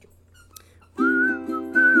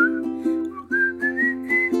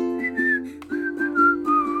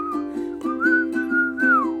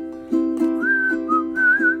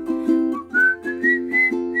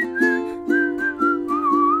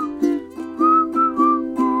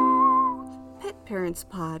Parents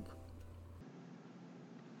Pod.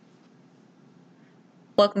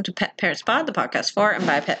 Welcome to Pet Parents Pod, the podcast for and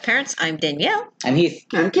by pet parents. I'm Danielle. I'm Heath.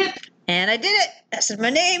 I'm Kip. And I did it. This is my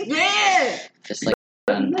name. Yeah! Just like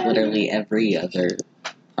on literally every other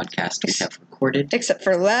podcast we have recorded. Except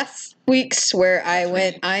for last week's where I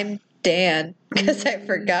went, I'm Dan, because I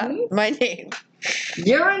forgot my name.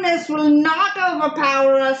 Uranus will not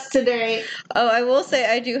overpower us today. Oh, I will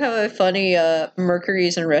say I do have a funny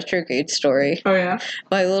Mercury's in retrograde story. Oh, yeah?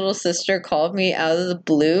 My little sister called me out of the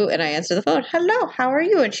blue, and I answered the phone. Hello, how are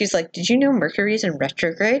you? And she's like, did you know Mercury's in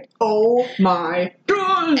retrograde? Oh, my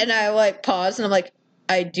God. And I paused, and I'm like,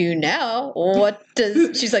 I do now. What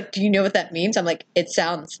does... She's like, do you know what that means? I'm like, it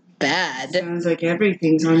sounds bad. Sounds like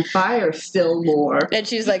everything's on fire still more. And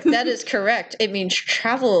she's like, that is correct. It means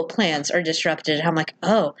travel plans are disrupted. I'm like,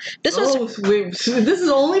 oh. This is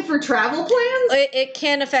only for travel plans? It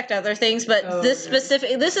can affect other things, but this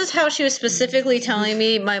is how she was specifically telling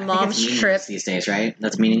me my mom's trip. These days, right?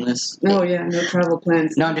 That's meaningless. Oh, yeah, no travel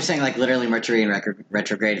plans. No, I'm just saying, like, literally Mercury in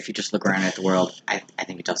retrograde, if you just look around at the world, I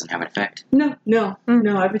think it doesn't have an effect. No,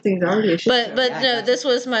 everything's already a shit. But no, this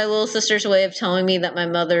was my little sister's way of telling me that my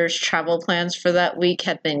mother's travel plans for that week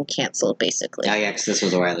had been canceled, basically. Oh, yeah, because this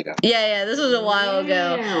was a while ago. Yeah, this was a while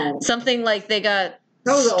ago. Wow. Something like they got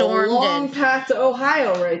That was stormed a long in. path to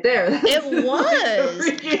Ohio right there. It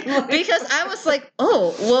was. Because I was like,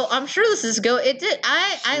 oh, well, I'm sure this is It did.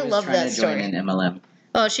 I love that story. Join an MLM.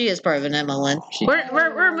 Oh, she is part of an MLM.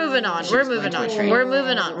 We're moving on. We're moving on. We're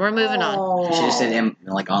moving on. We're moving on. She just did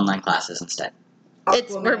online classes instead.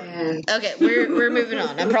 We're moving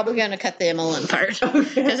on. I'm probably going to cut the MLM part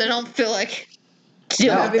because I don't feel like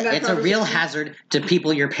it's a real hazard to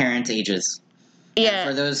people your parents' ages. Yeah. And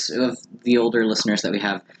for those of the older listeners that we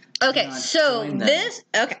have. Okay, so this...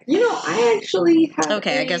 Okay. You know, I actually have...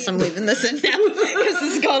 Okay, I guess I'm leaving this in now because this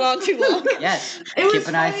has gone on too long. Yes. Kip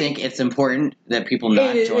and I think it's important that people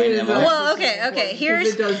not join MLM. Well, okay.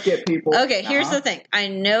 It does get people. Okay, here's the thing. I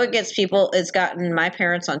know it gets people. It's gotten my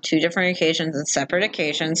parents on 2 different occasions and separate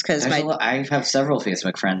occasions because I have several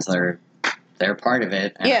Facebook friends that they're part of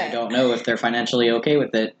it, and I don't know if they're financially okay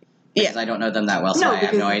with it. Because I don't know them that well, so I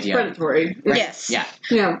have no idea. It's predatory. Right. Yes. Yeah.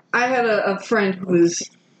 Yeah. I had a friend who was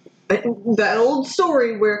that old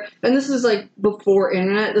story where, and this is like before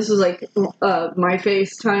internet. This was like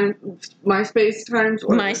MySpace times.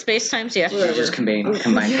 MySpace times, yeah. You just combine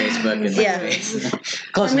Facebook and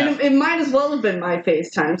MySpace. Close enough. It might as well have been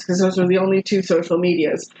MySpace times because those were the only 2 social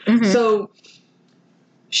medias. Mm-hmm.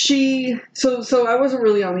 So I wasn't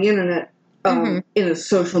really on the internet in a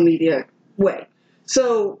social media way.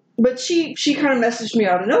 So, but she kind of messaged me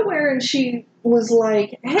out of nowhere, and she was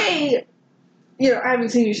like, "Hey, I haven't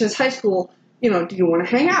seen you since high school. Do you want to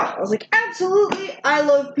hang out?" I was like, "Absolutely! I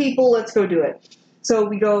love people. Let's go do it." So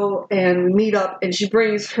we go and we meet up, and she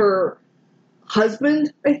brings her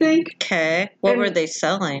husband, I think. Okay. What were they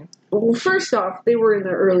selling? Well, first off, they were in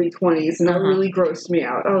their early 20s, and that really grossed me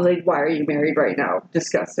out. I was like, why are you married right now?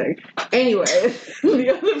 Disgusting. Anyway,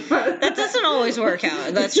 the other part... That doesn't always work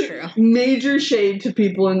out. That's true. Major shade to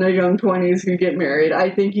people in their young 20s who get married.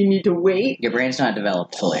 I think you need to wait. Your brain's not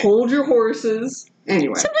developed fully. Hold your horses.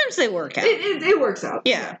 Anyway. Sometimes they work out. It works out.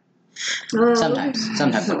 Yeah.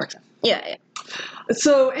 Sometimes it works out. Yeah.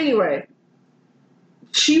 So, anyway,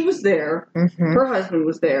 she was there. Mm-hmm. Her husband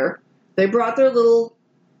was there. They brought their little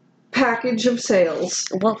package of sales.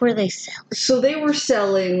 What were they selling? So they were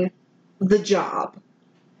selling the job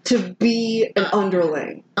to be an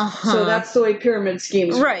underling. Uh-huh. So that's the way pyramid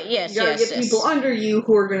schemes work. Right, yes, you gotta get people under you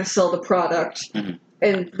who are going to sell the product. Mm-hmm.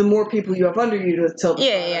 And the more people you have under you to sell the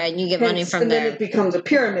product. Yeah, and you get money from there. And then it becomes a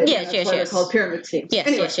pyramid. That's why they're called pyramid schemes. Yes,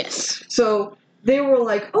 anyway, yes. So they were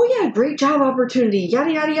like, oh yeah, great job opportunity,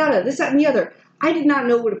 yada, yada, yada, this, that, and the other. I did not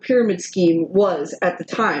know what a pyramid scheme was at the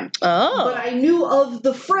time. Oh. But I knew of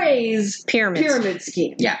the phrase pyramid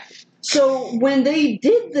scheme. Yeah. So when they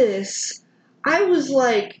did this, I was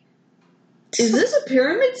like, is this a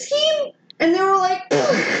pyramid scheme? And they were like,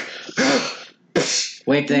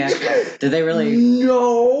 wait, did they really?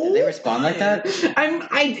 No. Did they respond like that?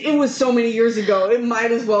 It was so many years ago. It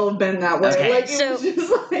might as well have been that way. Okay. Like, it was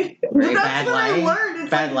just like, that's what I learned.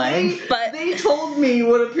 Bad lying. They told me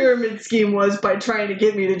what a pyramid scheme was by trying to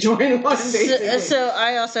get me to join one, basically. So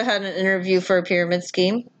I also had an interview for a pyramid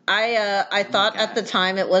scheme. I thought at the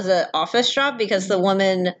time it was an office job because the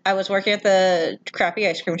woman, I was working at the crappy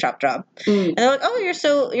ice cream shop job. And they're like, oh, you're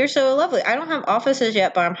so lovely. I don't have offices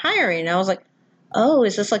yet, but I'm hiring. And I was like, oh,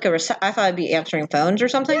 is this like a I thought I'd be answering phones or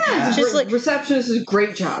something. Yeah, Just like receptionist is a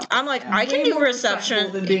great job. I'm like, I can Way do more reception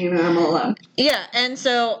respectful than being an MLM. Yeah, and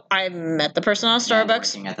so I met the person on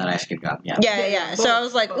Starbucks. Working at that ice cream job. Yeah. Yeah. So I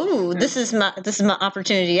was like, ooh, this is my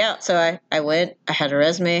opportunity out. So I went. I had a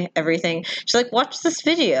resume, everything. She's like, watch this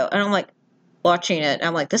video, and I'm like, watching it.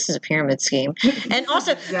 I'm like, this is a pyramid scheme. And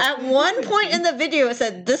also, at one point in the video, it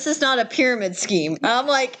said, this is not a pyramid scheme. I'm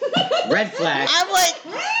like, red flag. I'm like,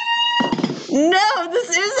 no, this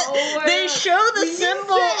isn't. They show the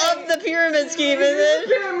symbol of the pyramid scheme, and then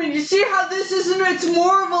pyramid. You see how this isn't? It's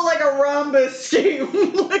more of a rhombus scheme.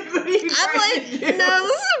 I'm like, no, this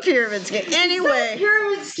is a pyramid scheme. Anyway, it's not a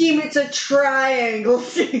pyramid scheme. It's a triangle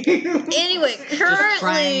scheme. Anyway,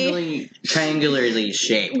 currently, triangularly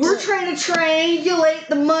shaped. We're trying to triangulate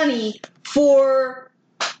the money for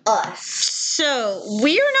us. So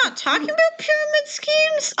we're not talking about pyramid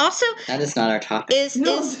schemes. Also, that is not our topic. This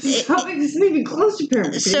topic isn't even close to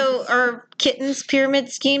pyramid schemes. So are kittens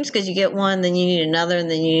pyramid schemes? Because you get one, then you need another,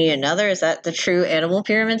 and then you need another. Is that the true animal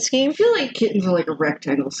pyramid scheme? I feel like kittens are like a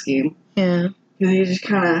rectangle scheme. Yeah. You just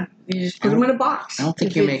put them in a box. I don't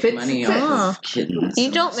think you make money off of kittens. You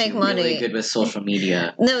don't make money. Really good with social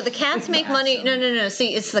media. No, the cats make money. No.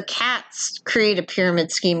 See, it's the cats create a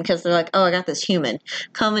pyramid scheme because they're like, oh, I got this human.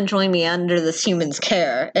 Come and join me under this human's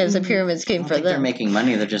care. It's a pyramid scheme for them. They're making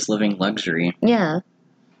money. They're just living luxury. Yeah.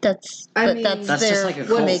 That's just like a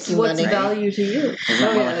cult. What's value to you?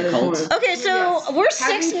 Like a cult. Okay, so we're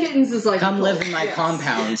 6 kittens is like come live in my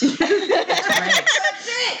compound.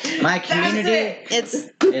 My community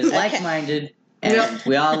is like-minded, and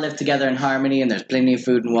we all live together in harmony, and there's plenty of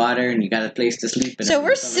food and water, and you got a place to sleep. And so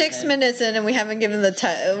we're 6 minutes in, and we haven't given the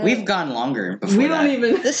time. We've gone longer before we don't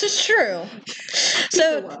even. This is true.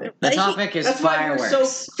 So the topic is that's fireworks. That's why we're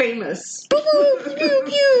so famous. Pew, pew,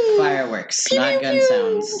 pew. Fireworks, Pew, not pew, gun pew.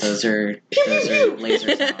 sounds. Those are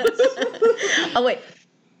laser sounds. Oh wait.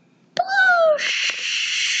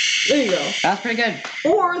 There you go. That's pretty good.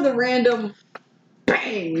 Or the random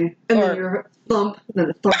bang, and then your thump, and then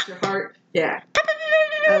it thumps your heart. Yeah.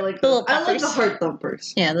 I like the heart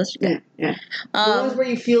thumpers. Yeah, that's good. Yeah. The ones where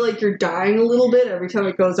you feel like you're dying a little bit every time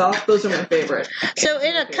it goes off, those are my favorite. So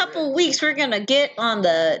in a couple weeks, we're going to get on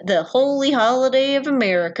the holy holiday of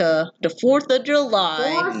America, the 4th of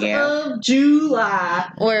July. 4th of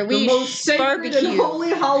July. Where we the most sacred and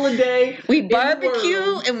holy holiday. We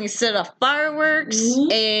barbecue and we set off fireworks.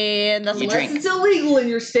 Mm-hmm. And that's unless it's illegal in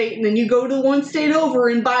your state, and then you go to one state over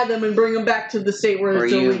and buy them and bring them back to the state where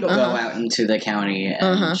it's illegal. Or you go out into the county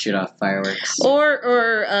and shoot off fireworks.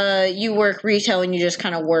 Or you work retail and you just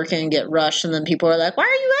kind of work and get rushed, and then people are like, why are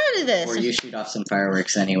you out of this? Or you shoot off some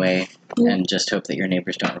fireworks anyway and just hope that your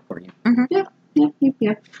neighbors don't report you. Mm-hmm.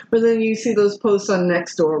 Yeah. But then you see those posts on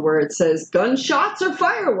Nextdoor where it says gunshots or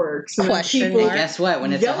fireworks. Question mark. Guess what?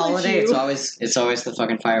 When it's a holiday, it's always the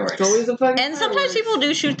fucking fireworks. It's always the fucking and sometimes people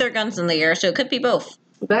do shoot their guns in the air, so it could be both.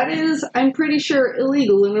 That is, I'm pretty sure,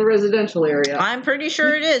 illegal in a residential area. I'm pretty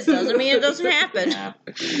sure it is. Doesn't mean it doesn't happen.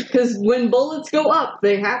 Because when bullets go up,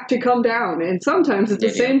 they have to come down, and sometimes it's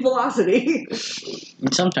the same velocity.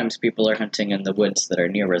 And sometimes people are hunting in the woods that are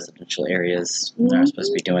near residential areas. They're not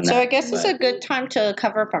supposed to be doing that. So I guess it's a good time to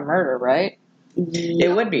cover up a murder, right?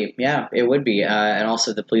 It would be, yeah, it would be. And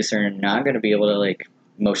also the police are not going to be able to,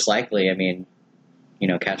 most likely,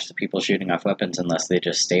 catch the people shooting off weapons unless they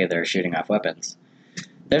just stay there shooting off weapons.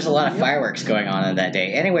 There's a lot of fireworks going on in that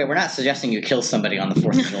day. Anyway, we're not suggesting you kill somebody on the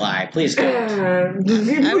 4th of July. Please don't. I'm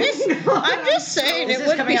just saying this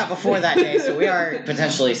is coming out before that day, so we are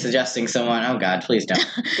potentially suggesting someone. Oh God, please don't.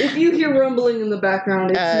 If you hear rumbling in the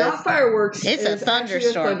background, it's not fireworks. It's a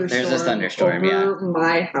thunderstorm. There's a thunderstorm, over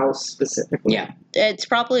my house specifically. Yeah. It's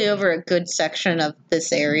probably over a good section of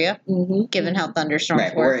this area, given how thunderstorms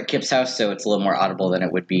work. We're at Kip's house, so it's a little more audible than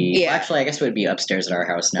it would be. Yeah. Well, actually, I guess it would be upstairs at our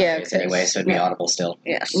house nowadays anyway, so it'd be audible still.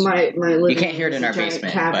 Yes. My living you can't hear it in our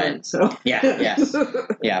basement, but so yes.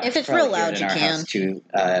 If it's real loud, you can. House too,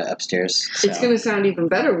 upstairs. So. It's going to sound even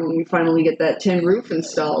better when we finally get that tin roof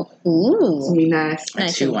installed. Ooh. It's going to be nice. I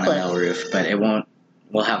too want a metal roof, but it won't.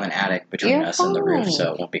 We'll have an attic between us and the roof,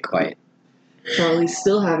 so it won't be quite. Charlie's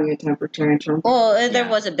still having a temper tantrum. Well, there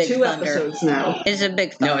was a big 2 thunder. episodes now. It's a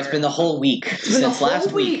big thunder. No, it's been the whole week. Since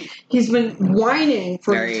last week. He's been whining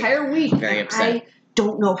for an entire week. Very upset. I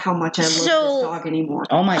don't know how much I love this dog anymore.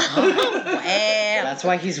 Oh my God. That's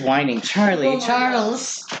why he's whining. Charlie.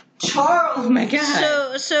 Charles. Oh my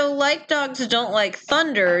God. So like dogs don't like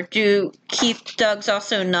thunder, do keep dogs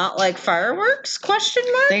also not like fireworks? Question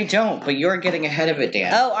mark? They don't, but you're getting ahead of it,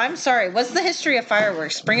 Dan. Oh, I'm sorry. What's the history of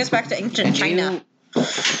fireworks? Bring us back to ancient China.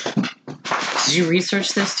 Did you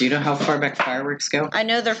research this? Do you know how far back fireworks go? I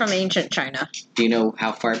know they're from ancient China. Do you know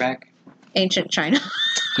how far back? Ancient China.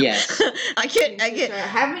 Yes. I get.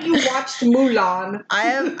 Haven't you watched Mulan? I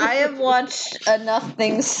have watched enough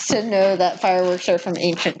things to know that fireworks are from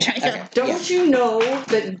ancient China. Okay. Don't you know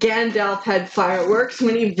that Gandalf had fireworks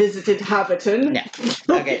when he visited Hobbiton? Yeah.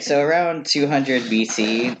 Okay, so around 200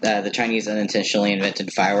 BC, the Chinese unintentionally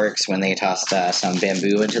invented fireworks when they tossed some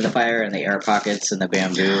bamboo into the fire, and the air pockets in the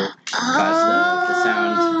bamboo caused the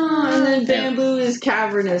sound. Oh, and then bamboo is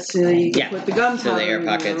cavernous, so you can put the gunpowder. So the air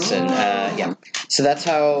pockets and yeah. So that's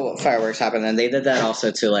how fireworks happen, and they did that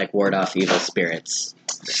also to like ward off evil spirits.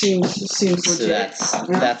 Seems legit. So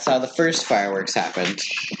that's how the first fireworks happened.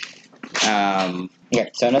 Yeah.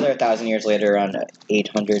 So another 1,000 years later, around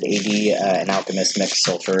 800 AD, an alchemist mixed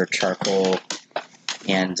sulfur, charcoal,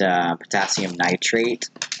 and potassium nitrate,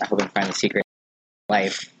 hoping to find the secret of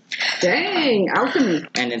life. Dang, alchemy.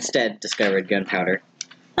 And instead discovered gunpowder.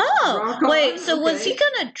 Oh, wait, so was he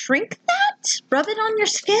gonna drink that? Rub it on your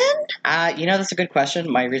skin? That's a good question.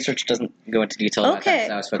 My research doesn't go into detail about that Okay.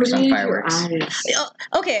 because I was focused on fireworks.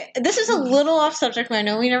 Okay, this is a little off subject, and I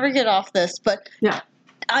know we never get off this, but Yeah.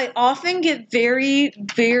 I often get very,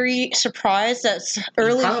 very surprised that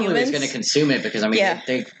early Probably humans. was going to consume it because, I mean, Yeah.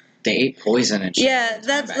 they ate poison and shit. Yeah,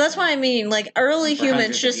 that's what I mean. Like early For humans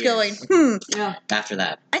hundreds of just years. going, Yeah. After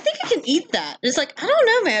that. I think I can eat that. It's like, I don't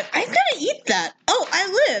know, man. I'm gonna eat that. Oh,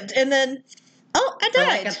 I lived, and then, oh, I For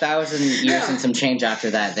like died. 1,000 years and some change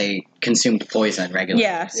after that, they consumed poison regularly.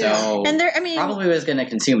 Yeah. So And there, I mean, probably was going to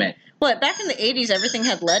consume it. what? Back in the '80s, everything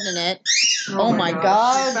had lead in it. Oh my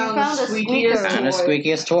God, You you found found the a squeakiest squeaker. Found a toy.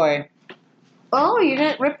 squeakiest toy. Oh, you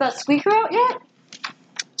didn't rip that squeaker out yet?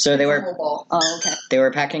 So they were Ball. Oh, okay. They were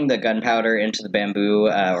packing the gunpowder into the bamboo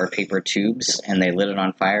or paper tubes, and they lit it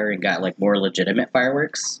on fire and got like more legitimate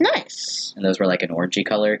fireworks. Nice. And those were like an orangey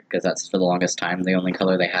color because that's for the longest time the only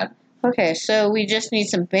color they had. Okay, so we just need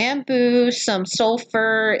some bamboo, some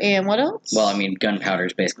sulfur, and what else? Well, I mean, gunpowder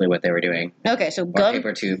is basically what they were doing, Okay, so or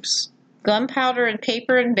paper tubes. gunpowder and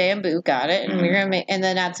paper and bamboo, got it. And Mhm. we're gonna make, and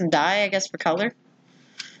then add some dye, I guess, for color.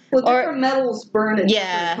 Well, Or- different metals burn in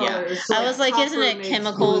Yeah. different colors. So I was like, isn't copper it makes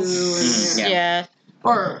chemicals? blue and, Yeah.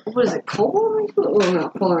 Or what is it? Cobalt? Oh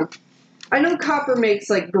no, hold on. I know copper makes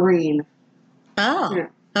like green. Oh. Yeah.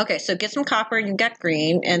 Okay, so get some copper, you got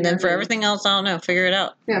green, and then for Yeah. everything else, I don't know, figure it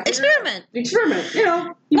out. Yeah. Experiment. Experiment. You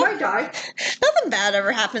know, you might die. Nothing bad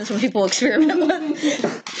ever happens when people experiment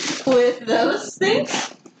with those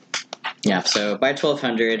things. Yeah. So by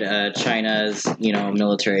 1200, China's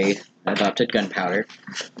military adopted gunpowder.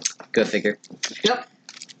 Go figure. Yep.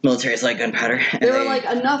 Military's like gunpowder. And They were like,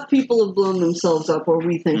 enough people have blown themselves up, or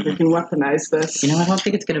we think we can weaponize this. I don't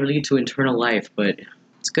think it's going to lead to eternal life, but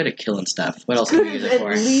it's good at killing stuff. What else can we use it It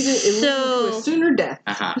for? lead to So- a sooner death.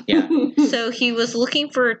 Yeah. So he was looking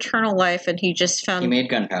for eternal life, and he just He found made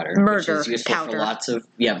gunpowder, Murder which is useful powder. for lots of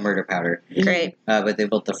murder powder. great. But they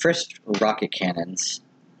built the first rocket cannons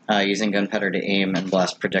using gunpowder to aim and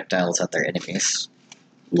blast projectiles at their enemies.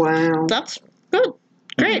 Wow. That's good.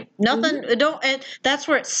 Great. Nothing. Don't. And that's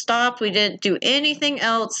where it stopped. We didn't do anything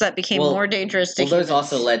else that became Well- more dangerous to Well, those humans.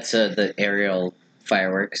 also led to the aerial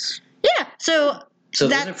fireworks. Yeah. So So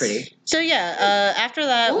those that's are pretty. So yeah. After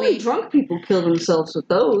that, Only we drunk people kill themselves with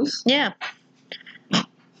those. yeah.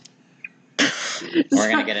 We're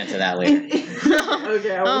gonna get into that later.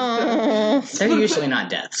 Okay, I was Oh. They're usually not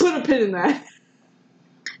deaths. put a pin in that.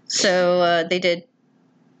 So they did.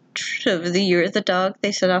 Of the Year of the Dog,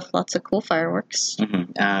 they set off lots of cool fireworks.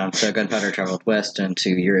 So gunpowder traveled west into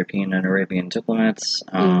European and Arabian diplomats.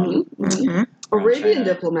 Mm-hmm. Arabian China.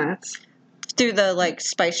 diplomats. Through the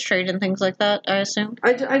spice trade and things like that, I assume.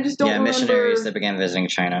 I just don't remember. Missionaries that began visiting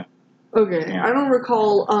China. Okay, Yeah. I don't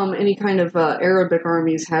recall any kind of Arabic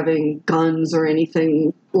armies having guns or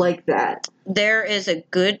anything like that. There is a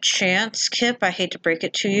good chance, Kip, I hate to break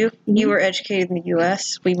it to you, Mm-hmm. you were educated in the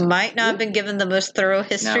U.S. We might not have been given the most thorough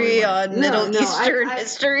history weren't. on Middle Eastern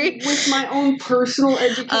history. With my own personal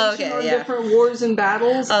education Okay, on yeah. different wars and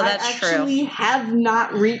battles, Oh, that's I true. actually have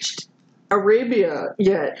not reached Arabia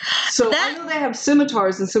yet. So That- I know they have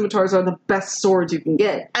scimitars, and scimitars are the best swords you can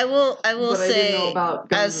get. I will But I didn't know say, about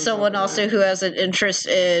guns as and someone stuff like also that. who has an interest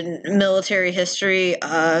in military history,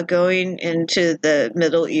 going into the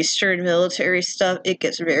Middle Eastern military stuff, it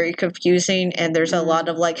gets very confusing, and there's a lot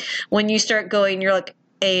of when you start going, you're like,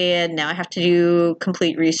 And now I have to do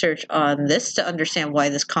complete research on this to understand why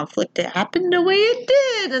this conflict happened the way it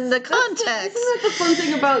did and the context. Isn't that the fun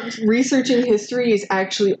thing about researching history is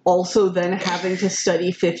actually also then having to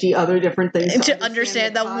study 50 other different things to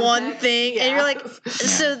understand the that one context? thing, and you're like,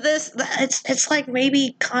 so it's like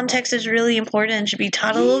maybe context is really important and should be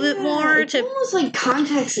taught a little bit more. It's almost like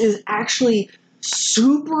context is actually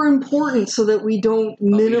super important so that we don't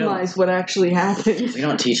minimize what actually happened. We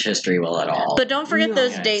don't teach history well at all. But don't forget No.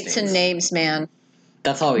 those United dates and States. names, man.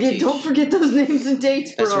 That's all we teach. Don't forget those names and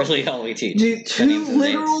dates, bro. That's really all we teach. The The two names and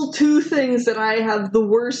literal two things that I have the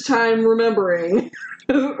worst time remembering.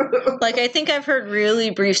 Like, I think I've heard really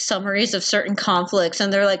brief summaries of certain conflicts,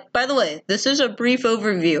 and they're like, by the way, this is a brief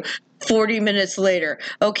overview. 40 minutes later.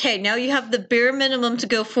 Okay, now you have the bare minimum to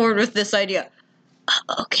go forward with this idea.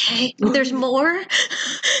 Okay, there's more?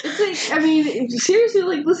 It's like, I mean, seriously,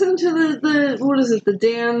 like, listen to the what is it, the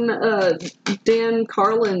Dan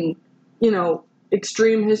Carlin,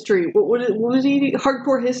 Extreme History. What was he?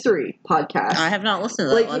 Hardcore History podcast. I have not listened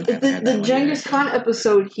to that Like, one. the Haven't heard that one Genghis Khan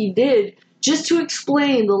episode he did, just to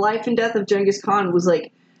explain the life and death of Genghis Khan, was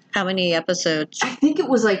like, How many episodes? I think it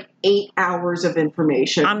was like 8 hours of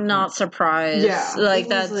information. I'm not surprised. Yeah, Like, it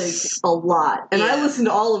that's... was like a lot, and I Yeah. listened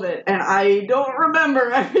to all of it, and I don't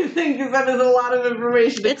remember everything because that is a lot of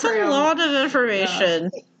information. It's a lot of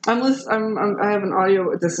information. I have an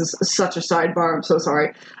audio. This is such a sidebar. I'm so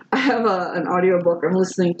sorry. I have an audio book. I'm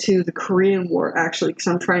listening to the Korean War actually because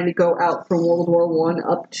I'm trying to go out from World War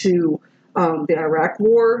I up to the Iraq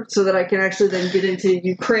War so that I can actually then get into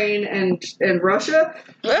Ukraine and Russia.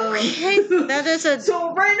 Okay, that is a...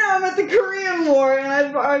 So right now I'm at the Korean War and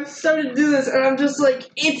I've started to do this and I'm just like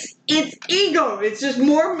it's ego. It's just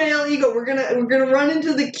more male ego. We're gonna run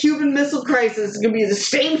into the Cuban Missile Crisis. It's gonna be the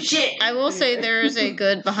same shit. I will say there is a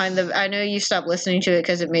good behind the... I know you stopped listening to it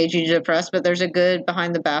because it made you depressed, but there's a good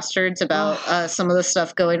behind the bastards about some of the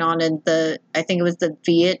stuff going on in I think it was the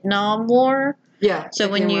Vietnam War. Yeah. So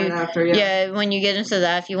it when came you... right after, when you get into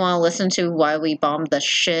that, if you want to listen to why we bombed the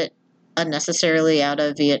shit unnecessarily out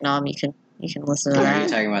of Vietnam, you can listen to Are you that.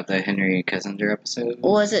 talking about the Henry Kissinger episode?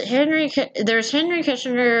 Was it Henry? There's Henry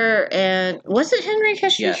Kissinger, and was it Henry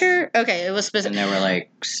Kissinger? Okay, it was And specific. there were like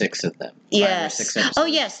 6 of them. 5 or Yes. 6 episodes. Oh,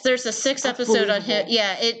 yes. There's a 6th That's episode on him. believable.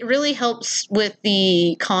 Yeah, it really helps with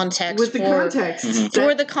the context. With the context. Mhm.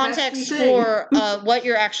 For the That's context the thing. for what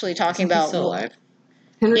you're actually talking Isn't he about. still alive?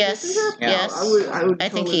 Henry Yes. Kissinger? Yeah. Yes. I would I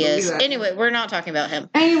think totally he believe is. that. Anyway, we're not talking about him.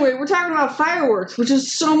 Anyway, we're talking about fireworks, which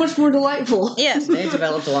is so much more delightful. Yes. They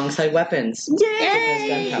developed alongside weapons.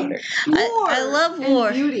 Yay! Gunpowder. War I love and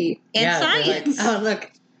war. beauty. And Yeah, they're like, science. oh,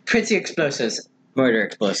 look. Pretty explosives. Murder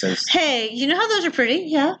explosives. Hey, you know how those are pretty?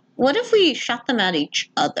 Yeah. What if we shot them at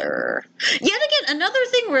each other? Yet again, another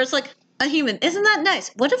thing where it's like, a human, isn't that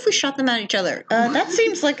nice? What if we shot them at each other? That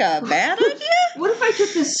seems like a bad idea. What if I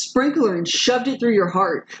took this sprinkler and shoved it through your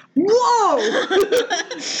heart? Whoa!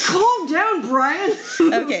 Calm down, Brian.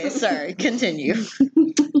 Okay, sorry. Continue.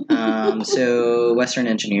 So Western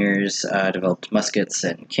engineers developed muskets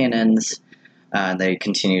and cannons. They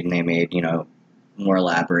continued and they made, more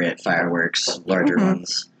elaborate fireworks, larger Mhm.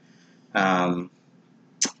 ones.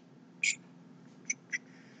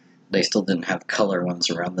 They still didn't have color ones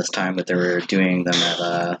around this time, but they were doing them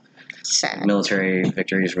at Sad. military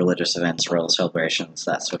victories, religious events, royal celebrations,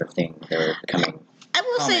 that sort of thing. They were becoming... I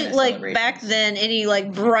will Common say, in like, celebrations. back then, any,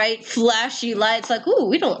 like, bright, flashy lights, like, ooh,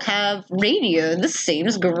 we don't have radio. This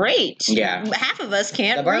seems great. Yeah. Half of us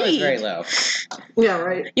can't The bar read. was very low. Yeah,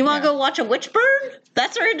 right. You want to Yeah. go watch a witch burn?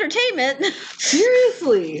 That's our entertainment.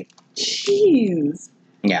 Seriously. Jeez.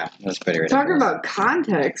 Yeah, it was pretty ridiculous. Talking about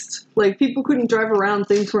context. Like, people couldn't drive around,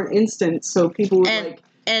 things weren't instant, so people would, And- like...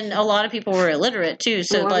 And a lot of people were illiterate, too. a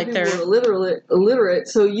So, lot like, of they're... people were illiterate,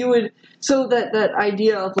 so you would... So that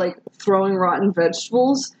idea of, like, throwing rotten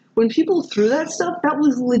vegetables... When people threw that stuff, that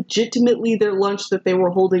was legitimately their lunch that they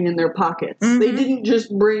were holding in their pockets. They Mhm. didn't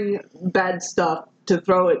just bring bad stuff to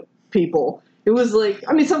throw at people. It was like,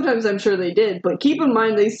 I mean, sometimes I'm sure they did, but keep in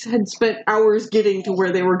mind they had spent hours getting to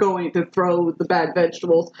where they were going to throw the bad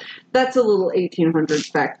vegetables. That's a little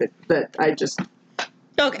 1800s fact that I just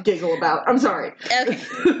Okay. giggle about. I'm sorry. Okay.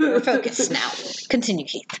 We're focused now. Continue,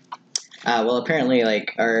 Keith. Well, apparently,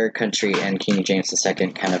 like, our country and King James II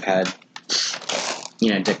kind of had,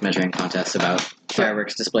 dick measuring contests about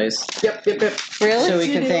fireworks displays. Yep. Really? So we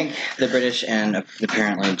You can do. thank the British and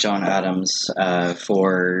apparently John Adams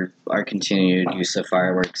for our continued use of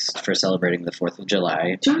fireworks for celebrating the 4th of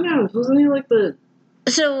July. John Adams, wasn't he like the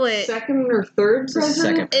So wait, second or third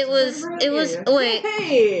president. it was wait.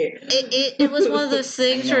 Hey. It was one of those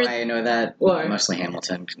things where I know that. Why? Mostly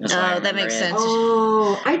Hamilton. That's Oh, why I that remember makes it. sense.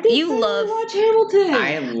 Oh, I did. You love- watch Hamilton.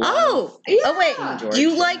 I love. oh Yeah. George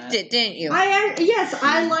you in liked that. it, didn't you? Yes,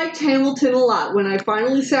 I liked Hamilton a lot. When I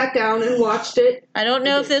finally sat down and watched it, I don't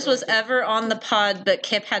know if this was ever on the pod, but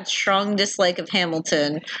Kip had strong dislike of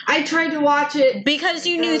Hamilton I tried to watch it, because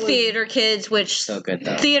you That knew was- theater kids, which So good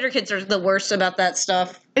though. theater kids are the worst about that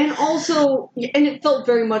stuff. and also, and it felt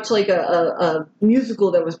very much like a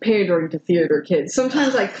musical that was pandering to theater kids.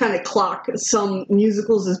 Sometimes I kind of clock some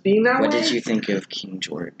musicals as being that What way. did you think of King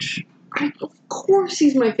George? Of course,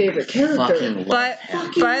 he's my favorite character. Fucking love By,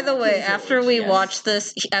 him. by the way, after we Yes. watched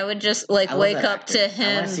this, I would just I love wake that up actor. to I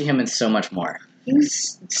him. want to see him in so much more. He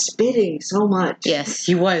was spitting so much. Yes.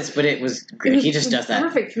 He was, but it was great. He just does that.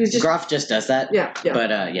 Perfect. He was just Groff just does that. yeah. But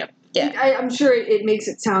yeah, Yeah. I'm sure it makes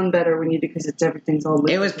it sound better when you do because it's everything's all.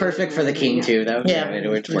 it was perfect for the King too, though. Yeah. it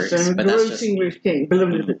works. But that's just English King. Blah,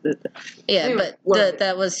 blah, blah, blah. Yeah, Anyway, but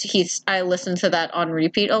that was Heath's. I listened to that on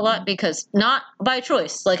repeat a lot because not by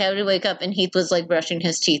choice. Like I would wake up and Heath was like brushing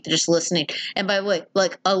his teeth, just listening. And by the way,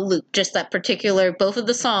 like a loop, just that particular both of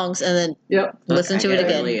the songs, and then Yep. listen to I it get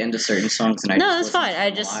again. really into certain songs, and I No, just that's listen fine. to I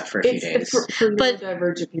them just- a lot for a few days. For But-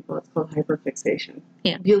 neurodivergent people, it's called hyperfixation.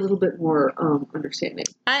 Yeah. Be a little bit more understanding.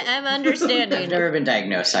 I'm I've understanding. never been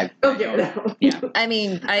diagnosed. I Okay. don't- No. Yeah. I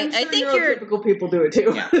mean, I'm I sure think you're. neurotypical people do it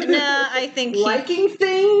too. Yeah. Nah, I think Heath, Liking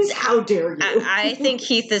things? How dare you? I think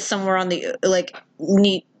Heath is somewhere on the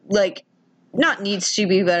not needs to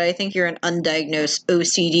be, but I think you're an undiagnosed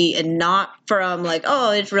OCD and not from like,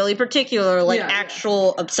 oh, it's really particular, like Yeah, yeah.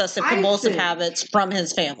 actual obsessive I compulsive think- habits from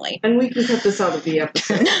his family. And we can cut this out of the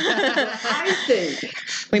episode. I think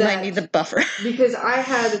We that- might need the buffer. because I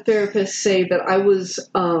had a therapist say that I was,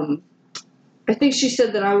 I think she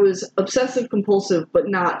said that I was obsessive compulsive, but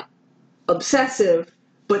not obsessive,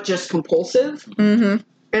 but just compulsive. Mm-hmm.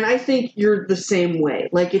 And I think you're the same way.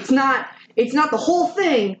 Like it's not the whole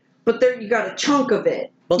thing, but there you got a chunk of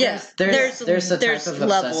it. Well, Yeah, there's the there's type of obsessive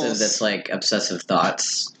levels. that's like obsessive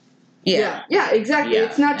thoughts. Yeah. Yeah, exactly. Yeah,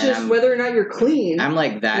 It's not and just I'm- whether or not you're clean. I'm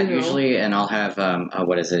like that You know. usually, and I'll have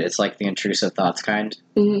what is it? It's like the intrusive thoughts kind.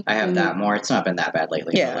 Mhm, I have mhm. that more. It's not been that bad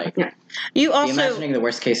lately. Yeah. But like You the also imagining the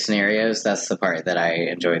worst case scenarios, that's the part that I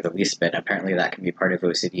enjoy the least bit. Apparently, that can be part of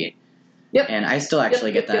OCD. Yep. And I still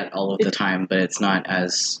actually Yep, get that yep. all of the time, but it's not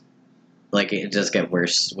as like it does get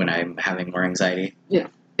worse when I'm having more anxiety.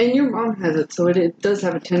 And your mom has it, so it does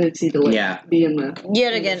have a tendency to like Yeah. be in the.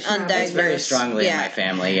 yet again It's undiagnosed. It's very strongly in my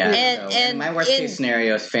family, yeah. And- So, and my worst in- case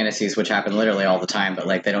scenarios, fantasies, which happen literally all the time, but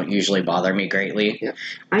like they don't usually bother me greatly.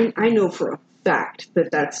 I know for a fact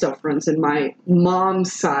that stuff runs in my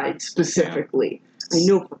mom's side specifically. I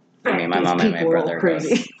know for a fact I mean, my these mom and my people are all brother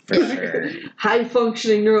crazy. both, for sure. High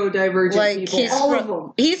functioning neurodivergent Like, people, he's all fro- of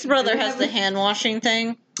them. Heath's brother They has the haven't- hand washing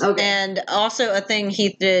thing. Okay. And also a thing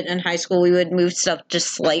Heath did in high school, we would move stuff just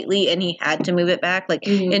slightly and he had to move it back. Like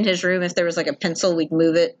Mhm. in his room, if there was like a pencil, we'd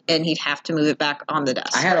move it and he'd have to move it back on the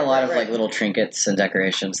desk. I had a lot of Right. like little trinkets and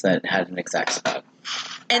decorations that had an exact spot.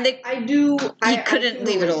 and they, I do. he I couldn't can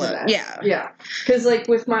leave it relate to alone. that. Yeah. Yeah. Because, like,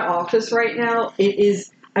 with my office right now, it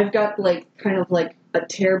is. I've got, like, kind of like a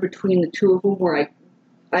tear between the two of them where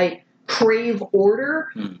I crave order,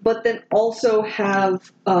 Hmm. but then also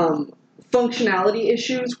have functionality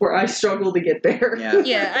issues where I struggle to get there. Yeah.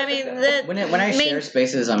 Yeah, I mean, that, When I main- share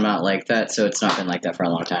spaces, I'm not like that, so it's not been like that for a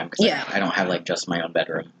long time. 'Cause Yeah. I don't have like just my own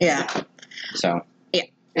bedroom. yeah. So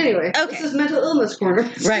Anyway, Okay. this is mental illness corner.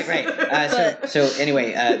 right. So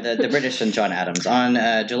anyway, the British and John Adams on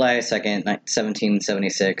July 2nd,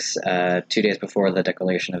 1776, 2 days before the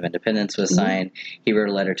Declaration of Independence was signed, he wrote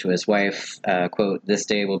a letter to his wife. Quote: "This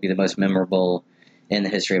day will be the most memorable in the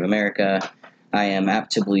history of America. I am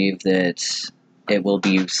apt to believe that it will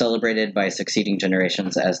be celebrated by succeeding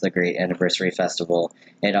generations as the great anniversary festival.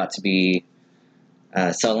 It ought to be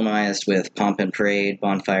solemnized with pomp and parade,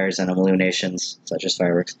 bonfires, and illuminations, such as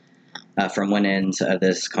fireworks, from one end of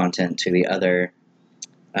this continent to the other,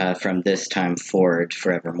 from this time forward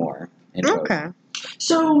forevermore." End quote. Okay.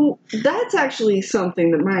 So that's actually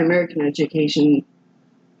something that my American education.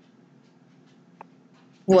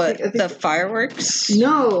 What? I think- The fireworks?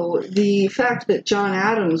 No, the fact that John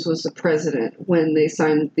Adams was the president when they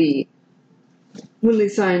signed the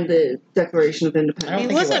Declaration of I Independence. don't He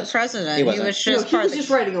think he wasn't was. president. He He wasn't. was No, just he part was of just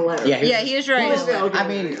the. writing a letter. Yeah, Yeah, he was right. I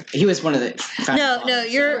mean, he was one of the. founding No,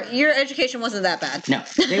 fathers, your education wasn't that bad. No,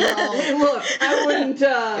 they were all. Look, I wouldn't.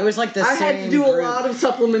 It was like the I same had to do a group. lot of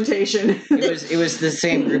supplementation. It was the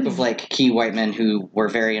same group of like key white men who were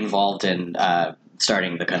very involved in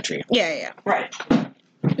starting the country. Yeah, yeah. Right.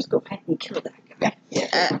 Just go back and kill that guy.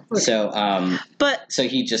 So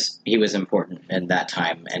he was important in that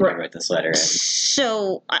time, and he wrote this letter. And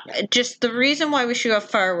so just the reason why we shoot off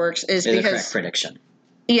fireworks is the because correct prediction.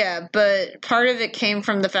 Yeah, but part of it came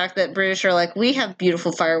from the fact that British are like, we have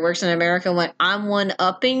beautiful fireworks, and America went, I'm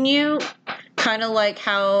one-upping you. Kind of like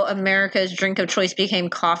how America's drink of choice became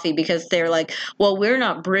coffee, because they're like, well, we're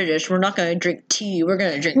not British. We're not going to drink tea. We're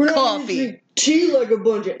going to drink coffee. Not gonna drink tea like a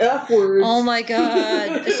bunch of F words. Oh my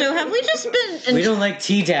God. So have we just been... We don't like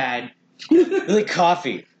tea, Dad. We like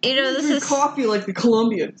coffee. You know, this is... coffee like the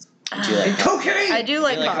Colombians. Do you like cocaine? I do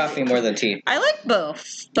like coffee more than tea. I like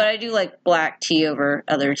both, but I do like black tea over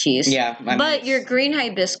other teas. Yeah. But your green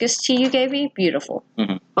hibiscus tea you gave me, beautiful.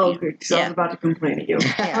 Mm-hmm. Oh, good. Because I was about to complain at you.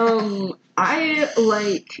 Yeah. I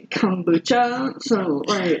like kombucha, so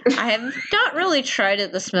like... I have not really tried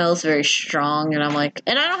it. The smell is very strong, and I'm like...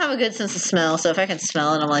 And I don't have a good sense of smell, so if I can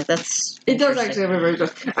smell it, I'm like, that's... It does actually have a very good...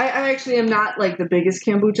 I actually am not, like, the biggest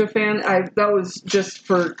kombucha fan. That was just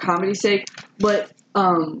for comedy's sake. But,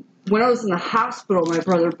 when I was in the hospital, my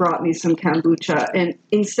brother brought me some kombucha, and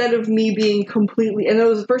instead of me being completely... And that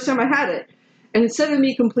was the first time I had it. And instead of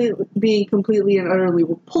me being completely and utterly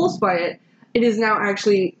repulsed by it, it is now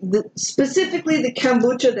actually, specifically the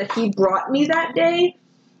kombucha that he brought me that day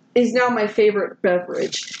is now my favorite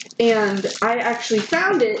beverage. And I actually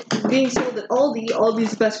found it being sold at Aldi.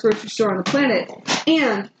 Aldi's the best grocery store on the planet.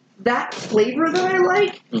 And that flavor that I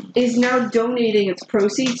like is now donating its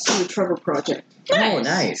proceeds to the Trevor Project. Nice. Oh,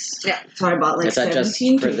 nice. Yeah, so I bought like 17 Is that just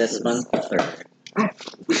for pieces. this month? Or?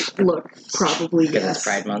 Look, probably Because yes. it's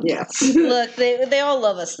Pride Month? Yes. Look, they all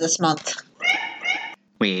love us this month.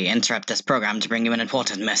 We interrupt this program to bring you an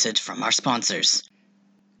important message from our sponsors.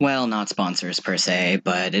 Well, not sponsors per se,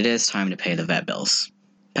 but it is time to pay the vet bills.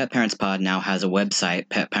 Pet Parents Pod now has a website,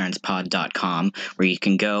 petparentspod.com, where you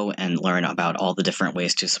can go and learn about all the different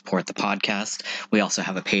ways to support the podcast. We also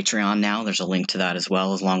have a Patreon now. There's a link to that as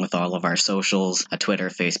well, along with all of our socials, Twitter,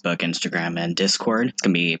 Facebook, Instagram, and Discord. It's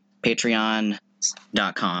going to be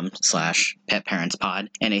patreon.com/petparentspod.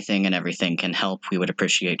 Anything and everything can help. We would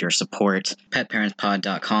appreciate your support.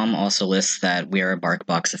 Petparentspod.com also lists that we are a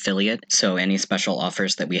BarkBox affiliate, so any special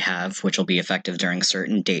offers that we have, which will be effective during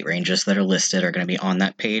certain date ranges that are listed, are going to be on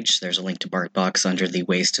that page. There's a link to BarkBox under the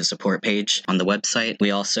Ways to Support page on the website.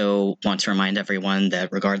 We also want to remind everyone that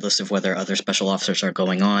regardless of whether other special offers are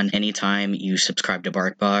going on, anytime you subscribe to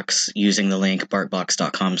BarkBox using the link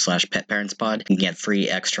barkbox.com/petparentspod, you can get free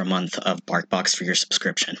extra month of BarkBox for your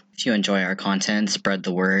subscription. If you enjoy our content, spread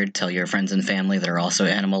the word, tell your friends and family that are also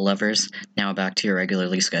animal lovers. Now back to your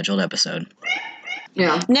regularly scheduled episode.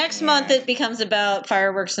 Yeah. Next month it becomes about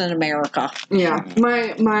fireworks in America. Yeah.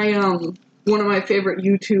 My one of my favorite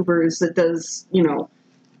YouTubers that does,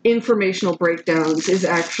 informational breakdowns is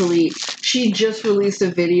actually, she just released a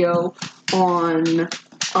video on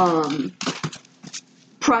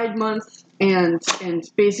Pride Month and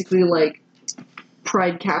basically like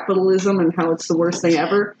Pride capitalism and how it's the worst thing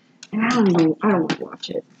ever. And I don't want to watch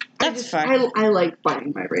it. That's fine. I like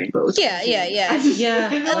buying my rainbows. Yeah.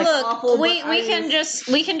 And And look,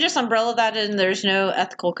 we can just umbrella that in. There's no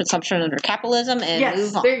ethical consumption under capitalism, and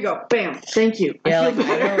move on. There you go. Bam. Thank you. Yeah,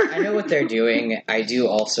 I know what they're doing. I do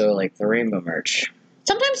also like the rainbow merch.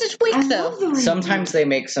 Sometimes it's weak, though. Sometimes they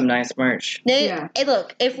make some nice merch. Hey,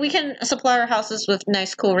 look, if we can supply our houses with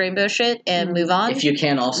nice, cool rainbow shit and move on. If you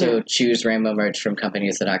can also choose rainbow merch from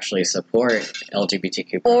companies that actually support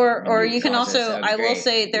LGBTQ. Or you can causes, also, I will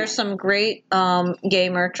say, there's some great gay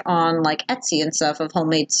merch on like Etsy and stuff of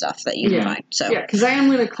homemade stuff that you can find. So yeah, because I am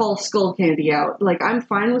going to call Skull Candy out. Like, I'm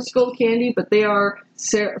fine with Skull Candy, but they are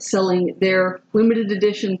selling their limited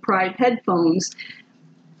edition Pride headphones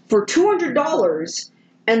for $200,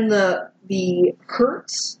 and the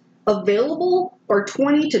hertz available are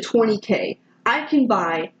 20 to 20K. I can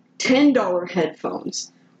buy $10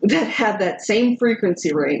 headphones that have that same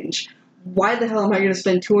frequency range. Why the hell am I going to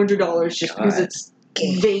spend $200 just because it's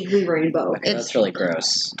vaguely rainbow? Okay, that's really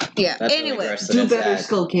gross. Yeah. That's anyway, really gross do better,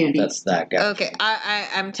 Skull Candy. That's that guy. Okay,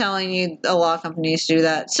 I'm telling you, a lot of companies do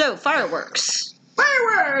that. So fireworks.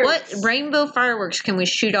 Fireworks! What rainbow fireworks can we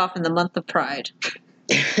shoot off in the month of Pride?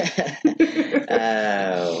 Well,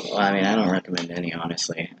 I mean, I don't recommend any,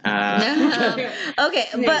 honestly. Okay,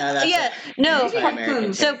 but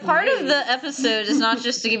so part of the episode is not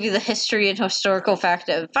just to give you the history and historical fact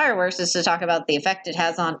of fireworks, is to talk about the effect it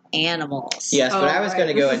has on animals. Yes, but I was going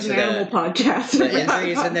to go into an animal podcast. the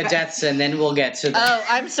injuries and the deaths, and then we'll get to the... Oh,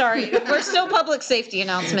 I'm sorry. We're still public safety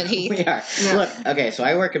announcement, Heath. We are. Yeah. Look, okay, so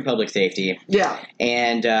I work in public safety. Yeah.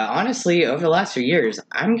 And honestly, over the last few years,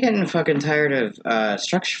 I'm getting fucking tired of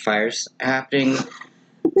structure fires happening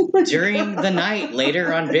during the night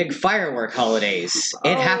later on big firework holidays.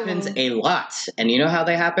 It happens a lot. And you know how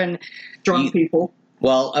they happen? Drunk people.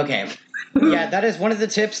 Well, okay. Yeah, that is one of the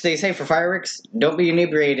tips they say for fireworks. Don't be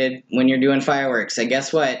inebriated when you're doing fireworks. And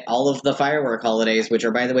guess what? All of the firework holidays, which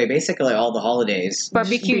are, by the way, basically all the holidays,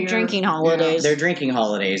 Barbecue Beer. drinking holidays. they're drinking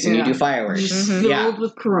holidays, and you Yeah. do fireworks. Just Mhm. filled Yeah.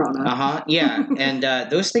 with Corona. Uh-huh, yeah. And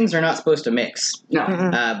those things are not supposed to mix. No.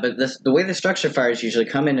 Mm-mm. But the way the structure fires usually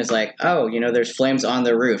come in is like, oh, there's flames on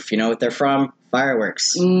the roof. You know what they're from?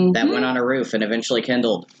 Fireworks. Mhm. That went on a roof and eventually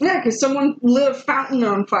kindled. Yeah, because someone lit a fountain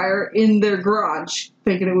on fire in their garage,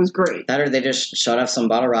 thinking it was great. That or they just shot off some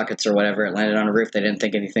bottle rockets or whatever. It landed on a roof. They didn't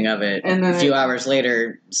think anything of it. And then a few hours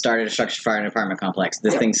later, started a structure fire in an apartment complex.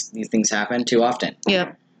 These things happen too often.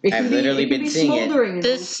 Yep. It I've can be- literally it can been be seeing it. smoldering and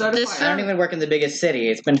This- it'll set a this- fire. I don't even work in the biggest city.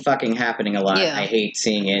 It's been fucking happening a lot. Yeah. I hate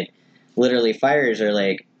seeing it. Literally, fires are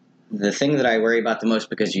like the thing that I worry about the most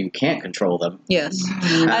because you can't control them. Yes.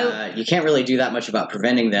 You can't really do that much about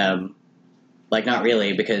preventing them. Like, not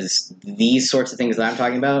really, because these sorts of things that I'm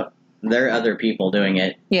talking about, there are other people doing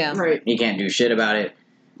it. Yeah. Right. You can't do shit about it.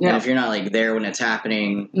 And Yeah. if you're not, like, there when it's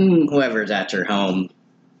happening, Mm. whoever's at your home,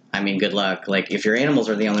 I mean, good luck. Like, if your animals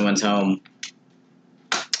are the only ones home.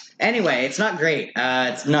 Anyway, it's not great.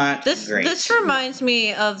 It's not great. This reminds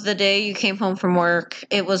me of the day you came home from work.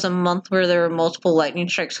 It was a month where there were multiple lightning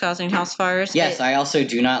strikes causing house fires. Yes, I also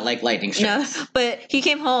do not like lightning No, strikes. but he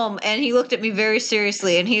came home and he looked at me very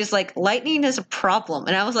seriously and he's like, lightning is a problem.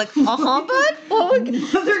 And I was like, bud? What would-"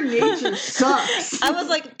 Mother Nature sucks. I was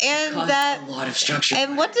like, and Caused that, a lot of structure.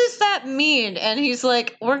 and what does that mean? And he's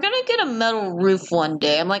like, we're going to get a metal roof one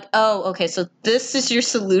day. I'm like, oh, okay, so this is your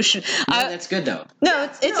solution. No, that's good though. No,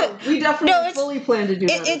 it's No, we definitely no, it's- fully plan to do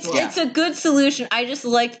that. it's as well. it's a good solution. I just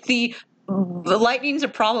like the lightning's a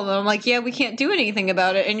problem. And I'm like, yeah, we can't do anything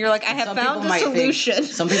about it. And you're like, I have Some found people a might solution.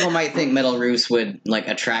 Some people might think metal roofs would like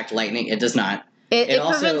attract lightning. It does not. It it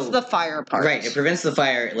also- prevents the fire part. Right, it prevents the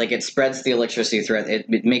fire. Like it spreads the electricity throughout. It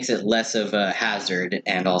makes it less of a hazard,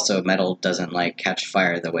 and also metal doesn't like catch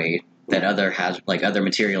fire the way that other other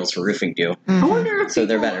materials for roofing do. I wonder if So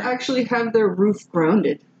they're people better. actually have their roof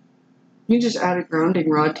grounded. You just add a grounding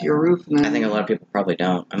rod to your roof, and then I think a lot of people probably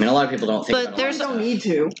don't. I mean, a lot of people don't think But about there's you a lot don't of need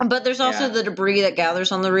to. But there's also Yeah. the debris that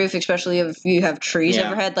gathers on the roof, especially if you have trees Yeah.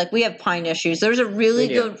 overhead. Like we have pine issues. There's a really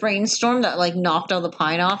We do. good rainstorm that like knocked all the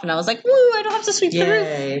pine off, and I was like, "Woo! I don't have to sweep stuff. the roof."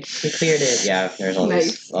 Yay, we cleared it. Yeah, there's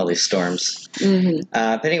Nice. all these storms. Mm-hmm.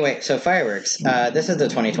 But anyway, so fireworks. This is the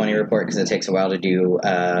 2020 report because it takes a while to do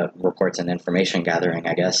reports and information gathering,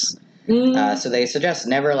 I guess. So they suggest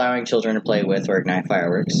never allowing children to play with or ignite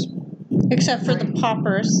fireworks. Except for the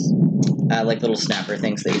poppers. Like little snapper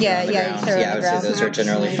things that you Yeah, throw on the yeah, you ground. throw on Yeah, I the would say ground. those are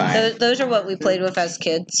generally fine. Those are what we played with as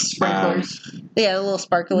kids. Sprinklers. Yeah, the little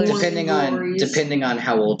sparklers. More- Depending on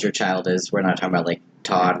how old your child is, we're not talking about like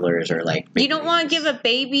toddlers or like. You don't want to give a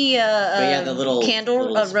baby But yeah, the little candle,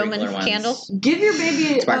 little a Roman sprinkler ones. candle. Give your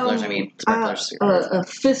baby Sparklers. I mean, sparklers. a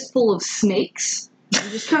fistful of snakes. And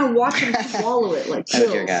just kind of watch them swallow it like Oh,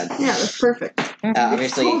 chills. dear God. Yeah, that's perfect.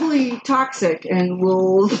 Obviously, It's totally toxic and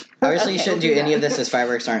will. obviously, you shouldn't do any of this as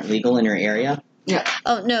fireworks aren't legal in your area.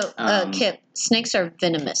 Oh no, Kip. Snakes are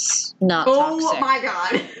venomous, not Oh toxic. my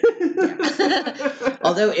god!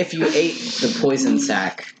 Although, if you ate the poison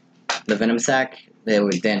sac, the venom sac, they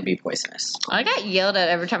would then be poisonous. I got yelled at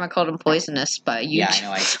every time I called him poisonous by you. Yeah,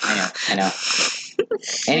 I know.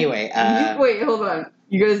 Anyway, Wait, hold on.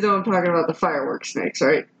 You guys know I'm talking about the fireworks snakes,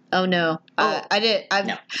 right? Oh no, Oh. I did.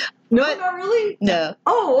 No. No, What? not really. No.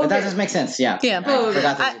 Oh, but that okay. just makes sense. Yeah. Yeah. I Oh,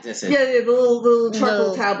 forgot I- those existed. Yeah, the little charcoal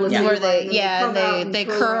Little- tablets. Yeah. that Where you they- like, and yeah, come out and and they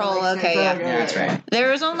curl curl, like okay, snakes. yeah. Yeah, that's right.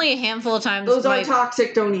 There was only a handful of times. Those are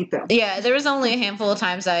toxic. Don't eat them. Yeah, there was only a handful of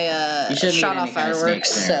times I You shouldn't shot eat any off kind of fireworks.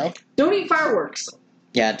 snakes So there. Don't eat fireworks.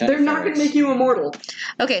 Yeah, don't They're eat not going fireworks. to make you immortal.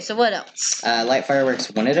 okay, so what else? Light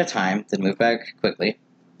fireworks one at a time, then move back quickly.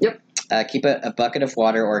 Yep. Keep a bucket of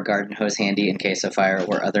water or a garden hose handy in case of fire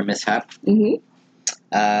or other mishap. Mm-hmm.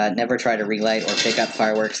 Never try to relight or pick up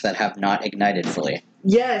fireworks that have not ignited fully.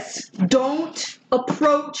 Yes. Don't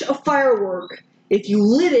approach a firework if you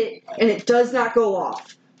lit it and it does not go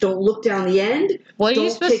off. Don't look down the end. What are you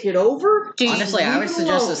Don't supposed kick it over. Do you- Honestly, I leave would it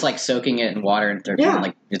suggest alone. just like soaking it in water and Yeah.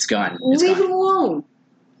 like it's gone. It's Leave gone. it alone.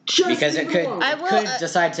 Just Because leave it could alone. I will- could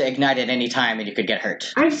decide to ignite at any time and you could get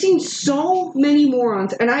hurt. I've seen so many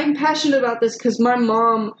morons, and I'm passionate about this because my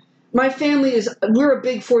mom my family we're a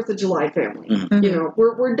big 4th of July family. Mhm. You know,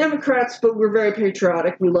 we're Democrats, but we're very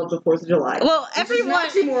patriotic. We love the 4th of July. Well, This is everyone. an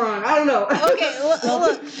oxymoron. I don't know. Okay, look.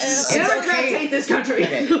 Democrats okay. hate this country.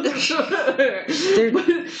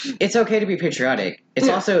 It's okay to be patriotic. It's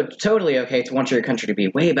Yeah. also totally okay to want your country to be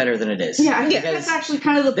way better than it is. Yeah, I think Because that's actually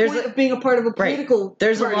kind of the there's point a- of being a part of a political.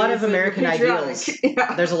 There's a party, lot is of that you're American patriotic. ideals.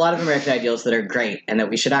 Yeah. There's a lot of American ideals that are great and that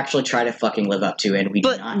we should actually try to fucking live up to, and we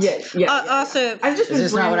But- do not. Yeah. Also, I've just This been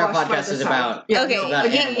is not what our brainwashed by podcast the is South. about. Yeah, Okay, no, about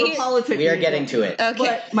again, animals. we're politicking. We are getting to it. okay.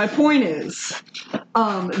 But my point is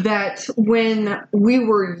that when we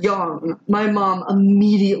were young, my mom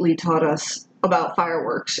immediately taught us about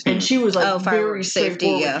fireworks, and she was like Oh, very fireworks safety,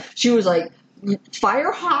 straightforward. yeah. She was like,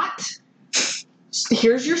 "Fire hot.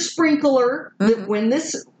 Here's your sprinkler. That when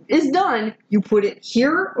this is done, you put it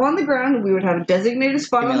here on the ground, and we would have a designated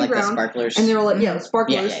spot You on mean the like the ground." sparklers? And they were like, "Yeah, the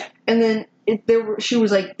sparklers." Yeah. And then she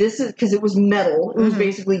was like, "This is because it was metal. It was Mhm.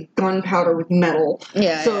 basically gunpowder with metal."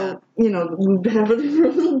 Yeah. So, you know, we would have a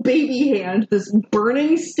little baby hand, this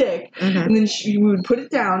burning stick, yeah. Mhm. and then we would put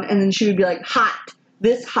it down, and then she would be like, "Hot,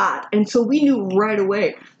 this hot." And so we knew right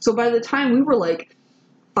away. So by the time we were like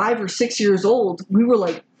 5 or 6 years old, we were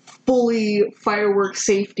like fully fireworks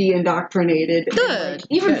safety indoctrinated. And, Good. like,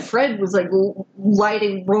 even Good. Fred was like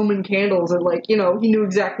lighting Roman candles, and like, you know, he knew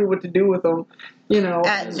exactly what to do with them, you know.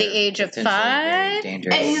 At Those the are age of potentially very 5?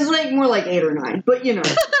 dangerous. And he's like more like 8 or 9, but you know.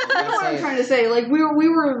 You know what I'm trying to say? Like we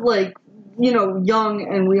were like, you know, young,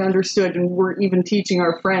 and we understood, and we're even teaching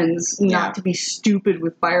our friends not Yeah. to be stupid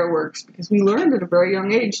with fireworks, because we learned at a very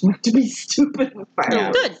young age not to be stupid with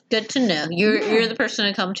fireworks. Good to know. You're Yeah. you're the person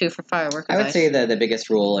to come to for firework I would advice. say the biggest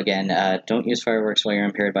rule, again, don't use fireworks while you're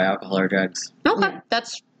impaired by alcohol or drugs. Okay, Yeah.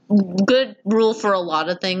 that's good rule for a lot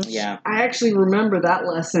of things. Yeah. I actually remember that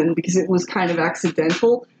lesson because it was kind of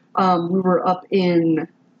accidental. We were up in,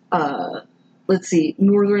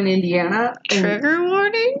 northern Indiana. and- Trigger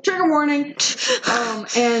warning. Trigger warning.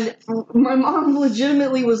 And my mom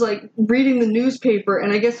legitimately was like reading the newspaper,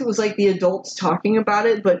 and I guess it was like the adults talking about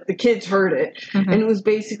it, but the kids heard it. Mhm. And it was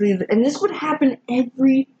basically, and this would happen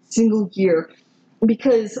every single year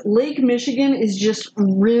because Lake Michigan is just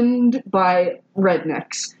rimmed by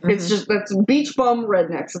rednecks. It's just, that's beach bum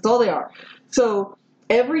rednecks. That's all they are. So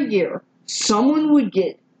every year, someone would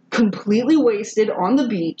get completely wasted on the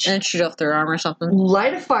beach, And shoot off their arm or something.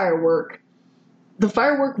 light a firework. The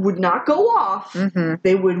firework would not go off. Mm-hmm.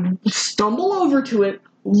 They would stumble over to it,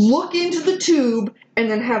 look into the tube,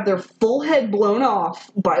 and then have their full head blown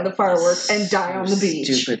off by the firework and die on the beach.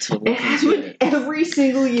 Stupid to look It into happened it. every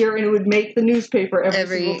single year, and it would make the newspaper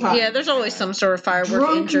every single time. Yeah, there's always some sort of firework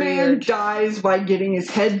Drunk injury. man dies by getting his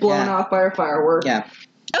head blown Yeah. off by a firework. Yeah.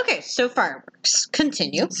 Okay, so fireworks.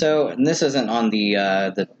 Continue. So, and this isn't on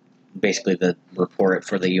the basically the report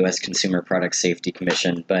for the U.S. Consumer Product Safety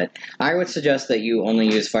Commission, but I would suggest that you only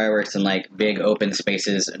use fireworks in like big open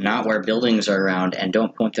spaces, not where buildings are around, and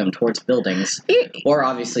don't point them towards buildings or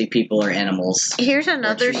obviously people or animals. Here's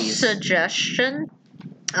another trees. suggestion.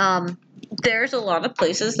 There's a lot of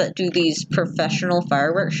places that do these professional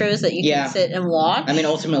fireworks shows that you Yeah. can sit and watch. I mean,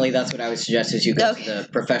 ultimately, that's what I would suggest is you go Okay. to the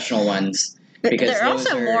professional ones. But because they're those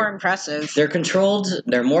also are- more impressive. They're controlled.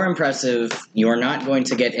 They're more impressive. You are not going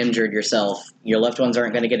to get injured yourself. Your loved ones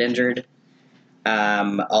aren't going to get injured.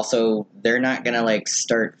 Also, they're not going to like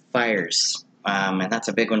start fires, and that's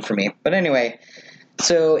a big one for me. But anyway,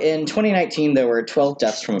 so in 2019 there were 12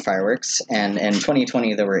 deaths from fireworks, and in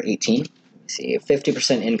 2020 there were 18. See, a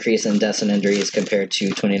 50% increase in deaths and injuries compared to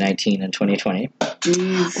 2019 and 2020.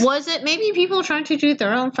 Jeez. Was it maybe people trying to do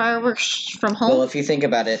their own fireworks from home? Well, if you think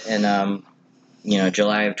about it, in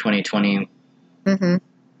July of 2020 Mm-hmm.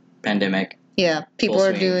 pandemic, Yeah, people Full are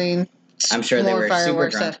swing. doing I'm sure they more were super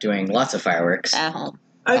fireworks drunk doing lots of fireworks. at home.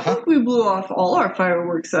 I Uh-huh. think we blew off all our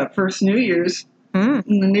fireworks that first New Year's. Mm,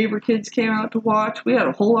 And the neighbor kids came out to watch. We had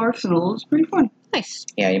a whole arsenal. It was pretty fun. nice.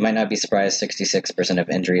 Yeah, you might not be surprised. 66% of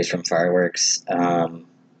injuries from fireworks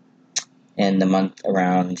in the month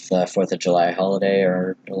around the 4th of July holiday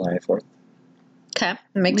or July 4th. Okay,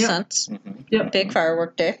 makes Yeah. sense. Mm-hmm. Big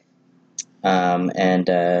firework day.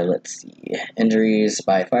 Let's see. Injuries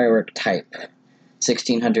by firework type.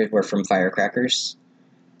 1,600 were from firecrackers,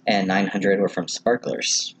 and 900 were from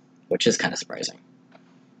sparklers, which is kind of surprising.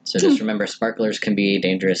 So just remember, sparklers can be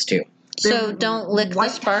dangerous too. So They're don't lick the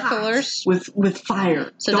white sparklers. hot with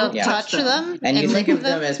fire. So don't Yeah. touch them. And you lick think of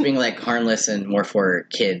them as being like harmless and more for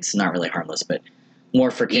kids. Not really harmless, but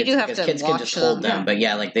more for You kids. do have because to kids can watch just hold them. them. But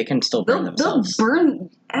yeah, like they can still burn They'll themselves. burn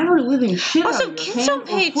ever living shit Also, out of your kids hand don't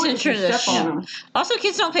pay or foot if you attention to this step on shit. them. Also,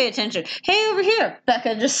 kids don't pay attention. Hey, over here.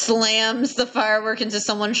 Becca just slams the firework into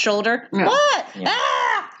someone's shoulder. Yeah. What? Yeah.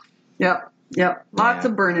 Ah! Yeah. Yep. Lots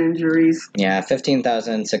Yeah. of burn injuries. Yeah,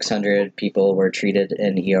 15,600 people were treated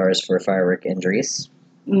in ERs for firework injuries.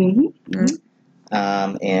 Mm-hmm.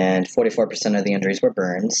 And 44% of the injuries were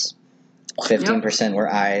burns. 15%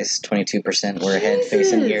 were eyes. 22% were head,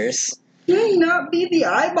 face, and ears. May not be the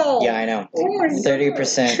eyeball. Yeah, I know. Oh my god.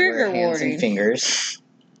 30% Trigger were hands warning. and fingers.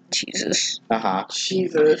 Jesus.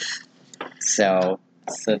 Jesus. So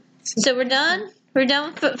So we're done? We're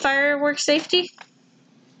done with fireworks safety?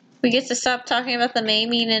 We get to stop talking about the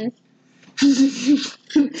maiming and...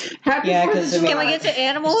 Happy Yeah, 4th 'cause, of I mean- Can we get to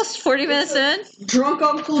animals 40 minutes in? Drunk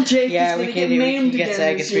Uncle Jake yeah, is we going to can get maimed get again to.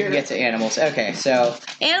 I this guess we year. can get to animals. Okay, so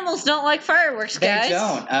Animals don't like fireworks, guys.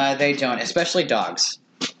 they don't, especially dogs.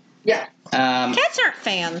 Yeah. Cats aren't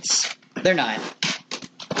fans. They're not.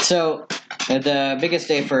 So the biggest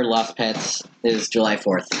day for lost pets is July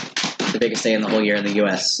 4th. The biggest day in the whole year in the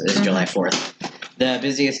U.S. is July 4th. The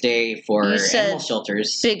busiest day for You said animal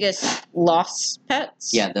shelters. Biggest lost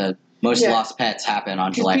pets? Yeah, the most Yeah. lost pets happen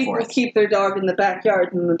on Because July people 4th. keep their dog in the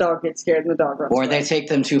backyard and the dog gets scared and the dog runs Or away. they take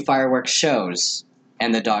them to fireworks shows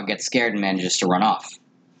and the dog gets scared and manages to run off.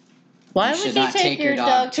 Why You would should you not take take your your dog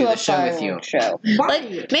dog to to a the show with you. fireworks show? Why? Like,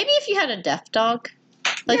 maybe if you had a deaf dog.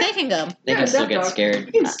 Like, Yeah. they can go. They Yeah, can still that get dog- scared.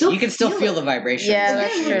 You can still feel the vibrations. Yeah, You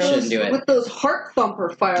that's Again, true. with shouldn't those, do it. with those heart thumper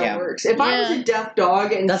fireworks. If I was Yeah. a deaf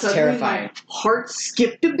dog and That's suddenly terrifying. my heart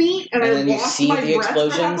skipped a beat and, And I then you lost see my the breath for half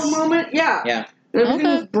explosions. a moment, yeah. Yeah. And everything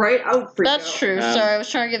Okay. was bright out for That's true. Um, Sorry, I was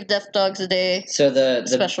trying to give deaf dogs a day. So the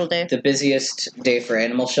Special day. the busiest day for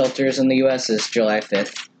animal shelters in the U.S. is July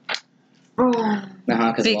 5th. Oh. Because of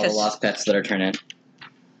all the Because- lost pets that are turned in.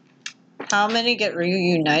 How many get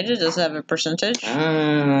reunited? Does it have a percentage?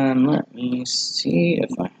 Let me see if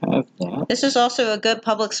I have that. This is also a good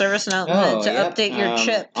public service announcement to yep. update your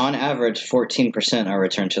chip. On average, 14% are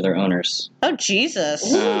returned to their owners. Oh,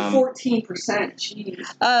 Jesus. Ooh, Um, 14%. Jeez.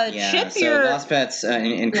 Yeah, Chip so your... lost pets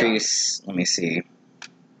increase. Let me see,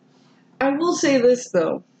 I will say this,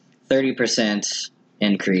 though. 30%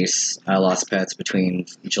 increase lost pets between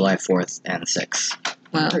July 4th and 6th.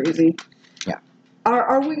 Wow. Crazy. Yeah.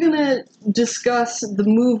 Are we going to discuss the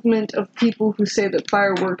movement of people who say that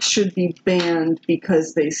fireworks should be banned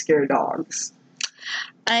because they scare dogs?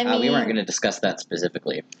 I mean, We weren't going to discuss that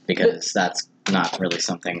specifically because that's not really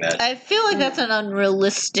something that. I feel like that's an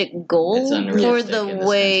unrealistic goal It's unrealistic for the in this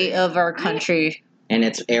way country. of our country. And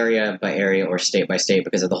it's area by area or state by state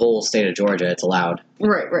because of the whole state of Georgia, it's allowed.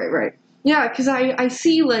 Right. Yeah, because I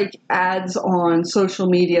see, like, ads on social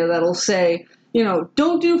media that'll say, you know,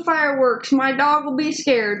 don't do fireworks, my dog will be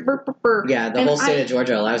scared. Burr, burr, burr. Yeah, the And whole state of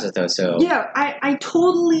Georgia allows it though, so. Yeah, I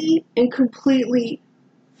totally and completely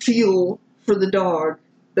feel for the dog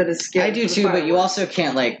that is scared. I do for the too, but you fireworks. also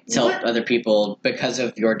can't like tell But- other people because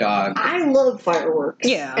of your dog. I love fireworks.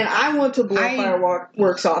 Yeah. And I want to blow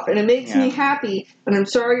fireworks off, and it makes me Yeah. happy. And I'm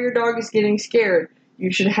sorry your dog is getting scared.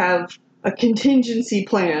 You should have a contingency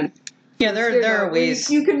plan. Yeah, there are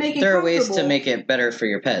ways. You can make it There are ways to comfortable. make it better for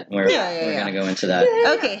your pet. We're Yeah. going to go into that.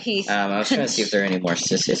 Yeah. Okay, Heath. I was trying to see if there are any more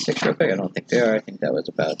statistics real quick. I don't think there are. I think that was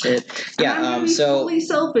about it. Yeah. I'm gonna be So fully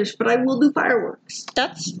selfish, but I will do fireworks.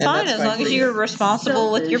 That's And fine that's as fine long for as you. you're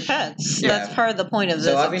responsible with your Selfish. pets. Yeah. That's part of the point of this.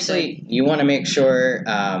 so obviously you want to make sure.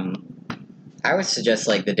 I would suggest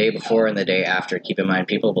like the day before and the day after. Keep in mind,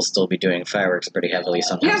 people will still be doing fireworks pretty heavily.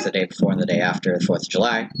 Sometimes Yeah. the day before and the day after the 4th of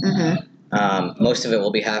July. Most of it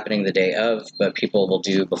will be happening the day of, but people will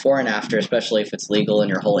do before and after, especially if it's legal in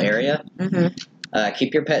your whole area.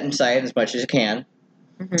 Keep your pet inside as much as you can.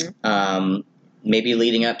 Maybe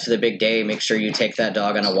leading up to the big day, make sure you take that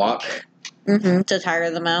dog on a walk. To tire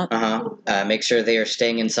them out. Make sure they are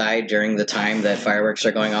staying inside during the time that fireworks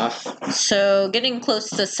are going off. So getting close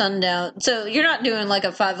to sundown. So you're not doing like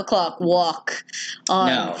a 5 o'clock walk on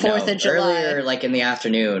No, 4th of July. Earlier, like in the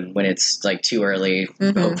afternoon when it's like too early,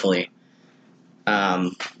 hopefully.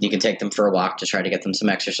 You can take them for a walk to try to get them some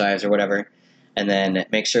exercise or whatever. And then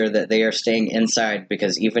make sure that they are staying inside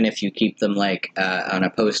because even if you keep them like on a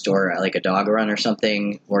post or like a dog run or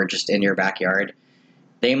something or just in your backyard,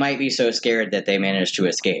 they might be so scared that they manage to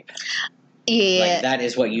escape. Yeah. Like that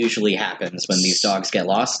is what usually happens when these dogs get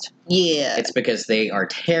lost. Yeah. It's because they are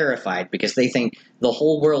terrified because they think the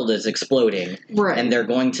whole world is exploding Right. and they're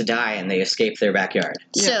going to die and they escape their backyard.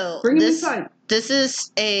 So Bring them this inside. this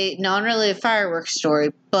is a non-related fireworks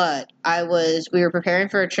story, but we were preparing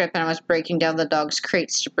for a trip and I was breaking down the dog's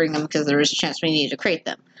crates to bring them because there was a chance we needed to crate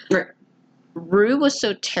them. Right. Rue was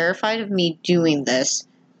so terrified of me doing this.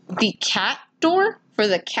 The cat door for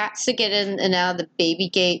the cats to get in and out of the baby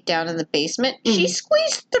gate down in the basement, she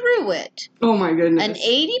squeezed through it. Oh my goodness. An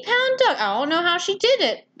 80-pound dog. I don't know how she did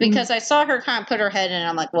it because I saw her kind of put her head in and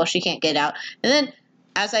I'm like, well, she can't get out. And then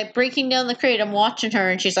as I'm breaking down the crate, I'm watching her,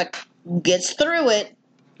 and she's like, gets through it.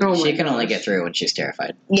 Oh She my can only gosh. get through when she's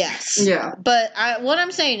terrified. Yes. Yeah. But what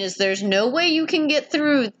I'm saying is there's no way you can get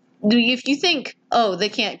through if you think, oh, they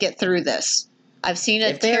can't get through this. I've seen a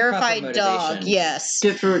If they have proper terrified dog. motivation. Yes.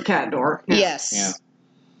 Get through a cat door. Yeah. Yes. Yeah.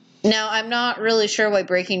 Now, I'm not really sure why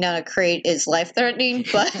breaking down a crate is life-threatening,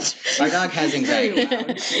 but... Our dog has anxiety. Very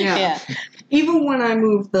loud. Yeah. Even when I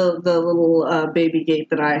move the little baby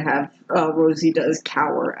gate that I have, Rosie does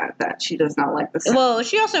cower at that. She does not like the sound. Well,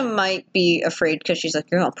 she also might be afraid because she's like,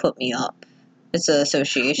 you're going to put me up. It's an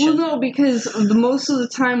association. Well, no, because most of the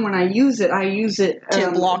time when I use it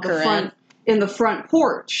To block her in the front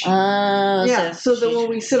porch. Oh, Yeah, so that she- when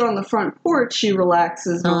we sit on the front porch, she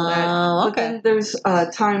relaxes and all that. Oh, But okay. then there's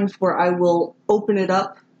times where I will open it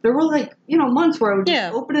up. There were months where I would just Yeah.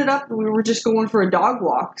 open it up and we were just going for a dog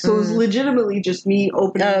walk. So it was legitimately just me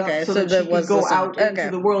opening it Okay, up so so that that she could was go the sound. out into Okay.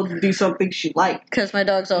 the world and do something she liked. Because my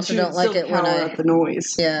dogs also She don't would like still it when cower I... at the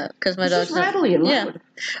noise. Yeah, because my It's dogs just don't... rattly and Yeah. loud.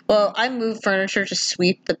 Well, I move furniture to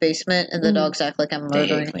sweep the basement, and the Mhm. dogs act like I'm They hate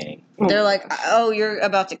murdering. cleaning. Oh They're my like, gosh. oh, you're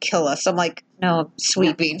about to kill us. I'm like, no, I'm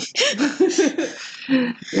sweeping.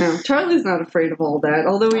 Yeah, Charlie's not afraid of all that,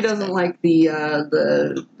 although he That's doesn't good. like the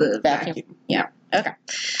Vacuum. vacuum. Yeah. Okay.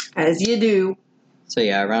 As you do. So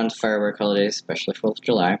yeah, around firework holidays, especially 4th of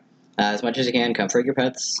July, as much as you can, comfort your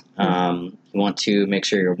pets. You want to make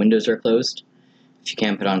sure your windows are closed. If you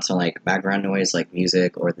can, put on some background noise like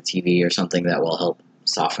music or the TV or something that will help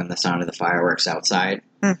soften the sound of the fireworks outside.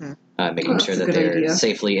 Mm-hmm. Making that's sure a that good they're idea.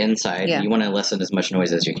 safely inside. Yeah. You want to lessen as much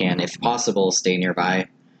noise as you can. If possible, stay nearby.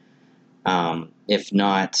 If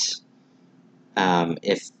not,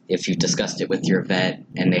 if you've discussed it with your vet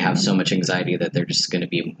and they have so much anxiety that they're just going to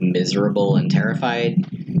be miserable and terrified,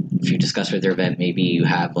 if you discuss with your vet, maybe you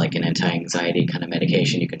have an anti-anxiety kind of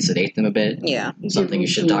medication. You can sedate them a bit. Yeah. Something you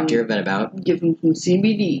should talk to your vet about. Give them some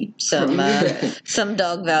CBD. Some, from your vet. some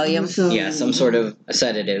dog Valium. Yeah, some sort of a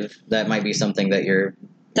sedative. That might be something that your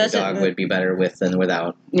Does dog it, would be better with than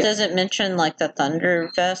without. Yeah. does it mention the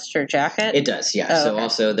thunder vest or jacket? It does, yeah. Oh,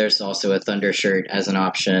 So okay. there's also a thunder shirt as an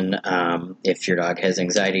option. If your dog has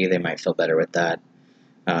anxiety, they might feel better with that.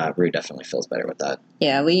 Rue definitely feels better with that.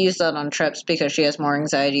 Yeah, we use that on trips because she has more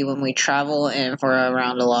anxiety when we travel and if we're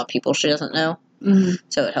around a lot of people she doesn't know. Mhm.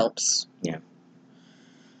 So it helps.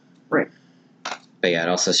 Right. But yeah, I'd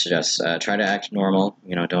also suggest try to act normal.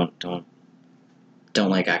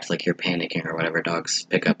 Don't act like you're panicking or whatever. Dogs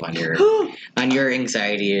pick up on your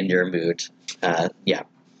anxiety and your mood. Yeah.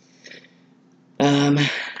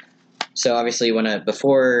 So obviously, you want to,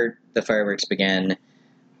 before the fireworks begin,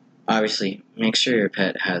 obviously make sure your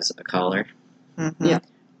pet has a collar Mm-hmm. Yeah.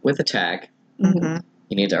 with a tag. Mm-hmm.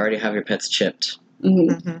 You need to already have your pets chipped. Mhm.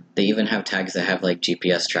 Mm-hmm. They even have tags that have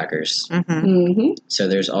GPS trackers. Mm-hmm. Mhm. So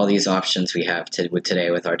there's all these options we have today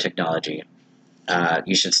with our technology.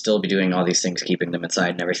 You should still be doing all these things, keeping them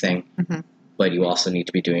inside and everything. Mhm. But you also need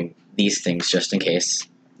to be doing these things just in case.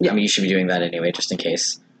 Yeah. I mean, you should be doing that anyway, just in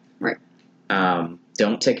case. Right.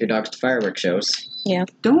 Don't take your dogs to fireworks shows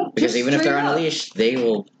Don't because just even if they're straight on a up. leash, they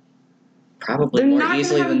will probably They're not more gonna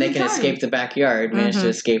easily have a than they good can time. escape the backyard manage to Mhm.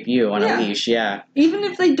 escape you on Yeah. a leash. Yeah. Even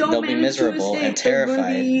if they don't They'll be manage to miserable escape, and they're going to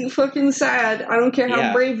terrified. be fucking sad. I don't care how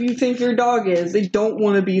Yeah. brave you think your dog is. They don't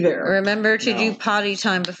want to be there. Remember to do No. potty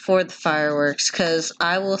time before the fireworks, because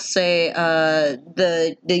I will say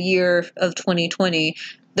the year of 2020,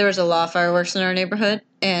 there was a lot of fireworks in our neighborhood,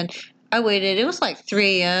 and I waited. It was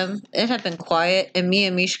 3 a.m. It had been quiet, and me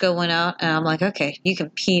and Mishka went out, and I'm like, okay, you can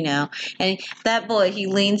pee now. And that boy, he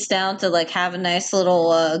leans down to have a nice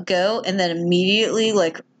little go, and then immediately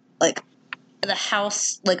like the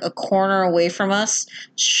house a corner away from us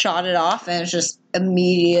shot it off, and it's just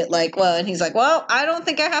immediate and he's like, well, I don't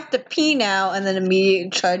think I have to pee now, and then immediately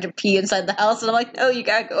tried to pee inside the house, and I'm like, no, you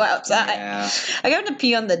gotta go outside. Yeah. I got to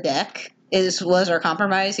pee on the deck was our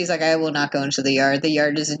compromise. He's like, I will not go into the yard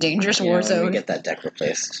is a dangerous Yeah, war when we zone. get that deck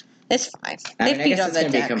replaced. It's fine. I They've mean, I peed guess on it's the going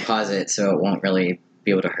to be deck. composite, so it won't really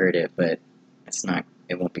be able to hurt it, but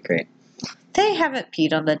it won't be great. They haven't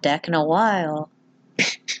peed on the deck in a while.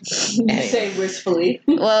 You say wistfully.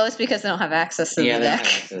 Well, it's because they don't have access to Yeah, the they deck. have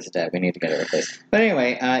access to that. We need to get it replaced. But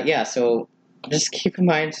anyway, yeah, so just keep in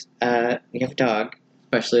mind, you have a dog,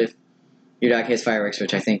 especially if your dog hates fireworks,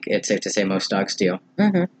 which I think it's safe to say most dogs do.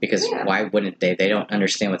 Mm-hmm. Because Yeah. why wouldn't they? They don't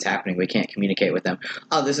understand what's happening. We can't communicate with them.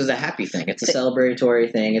 Oh, this is a happy thing. It's a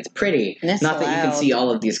celebratory thing. It's pretty. And it's Not that you can loud. see all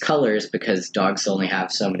of these colors because dogs only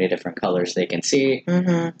have so many different colors they can see.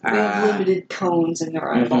 Mm-hmm. They have limited cones in their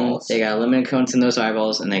Mhm. eyeballs. They got limited cones in those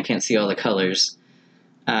eyeballs, and they can't see all the colors.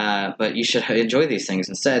 But you should enjoy these things.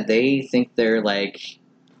 Instead, they think they're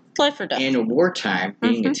Life or death. in wartime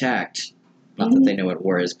being Mhm. attacked. Not that they know what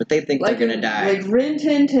war is, but they think they're gonna die. Like Rin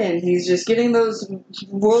Tin Tin, he's just getting those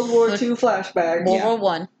World War II flashbacks. World War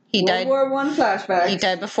One. He died. World War One flashbacks. He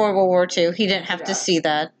died before World War II. He didn't have to see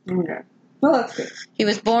that. Okay. Well, that's good. He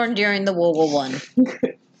was born during the World War One.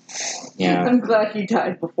 Yeah. I'm glad he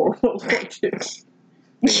died before World War II.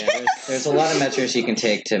 Yeah, there's a lot of measures you can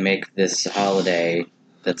take to make this holiday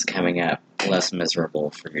that's coming up less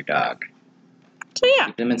miserable for your dog. So yeah.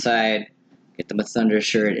 Keep them inside. Get them a thunder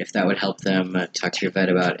shirt if that would help them. Talk to your vet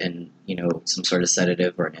about some sort of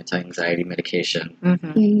sedative or an anti-anxiety medication.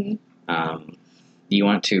 Mm-hmm. You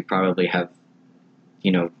want to probably have,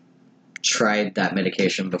 tried that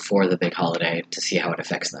medication before the big holiday to see how it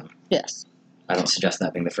affects them. Yes. I don't suggest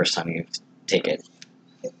that being the first time you take it.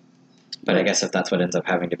 But I guess if that's what ends up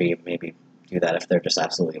having to be, maybe do that if they're just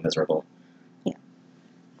absolutely miserable.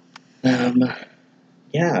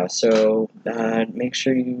 Yeah. So make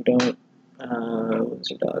sure you don't lose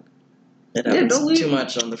your dog. It happens too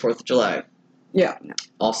much on the 4th of July. Yeah. No.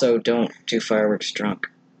 Also, don't do fireworks drunk.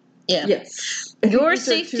 Yeah. Yes. Your These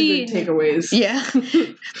are two safety. good takeaways. Yeah.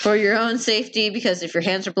 For your own safety, because if your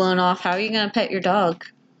hands are blown off, how are you going to pet your dog?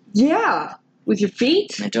 Yeah. With your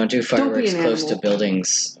feet? And don't do Don't be fireworks an close to animal.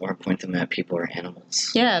 buildings or point them at people or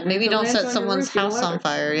animals. Yeah, maybe If it don't lands set on your someone's roof, you'll house let on it.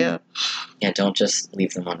 fire. Yeah. Yeah, don't just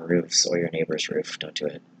leave them on roofs or your neighbor's roof. Don't do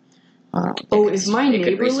it. Oh, could- if my it could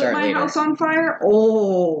neighbor lit restart my later. house on fire?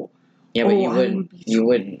 Oh. Yeah, but Oh, you I wouldn't. would be You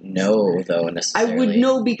wouldn't know though I necessarily. would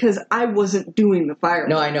know because I wasn't doing the fireworks.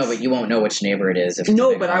 No, I know, but you won't know which neighbor it is. If it's a No,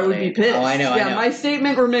 big but I would holiday. be pissed. Oh, I know. Yeah, I know. my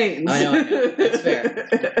statement remains. I know. That's fair.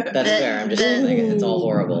 That's fair. I'm just saying, like, it's all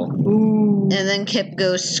horrible. Ooh. And then Kip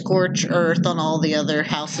goes scorch earth on all the other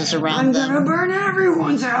houses around I'm them. gonna burn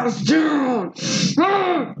everyone's house down.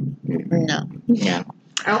 No. Yeah.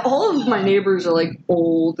 All of my neighbors are like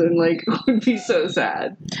old and like would be so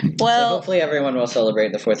sad. So Well, hopefully everyone will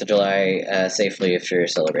celebrate the 4th of July safely if you're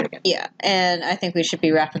celebrating it. yeah, and I think we should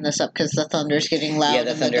be wrapping this up because the thunder's getting loud. Yeah,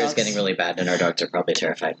 the and thunder is dogs- getting really bad, and our dogs are probably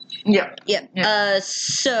terrified. Yeah. Yeah.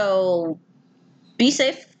 So be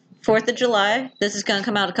safe. 4th of July. This is going to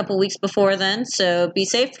come out a couple weeks before then. So be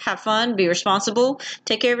safe, have fun, be responsible,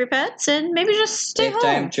 take care of your pets, and maybe just stay Take home.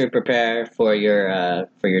 time to prepare for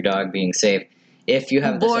your dog being safe. If you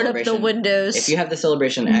have the Board up celebration, the windows. if you have the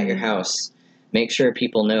celebration at your house, make sure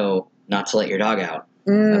people know not to let your dog out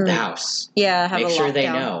of the house. Yeah, have Make a sure they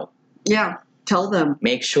lockdown. know. Yeah. Tell them.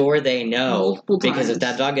 Make sure they know, Multiple because if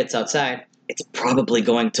times. that dog gets outside, it's probably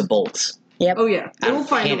going to bolt. Oh yeah. Out We'll of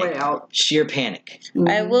find panic. a way out. Sheer panic.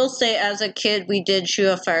 I will say, as a kid, we did shoot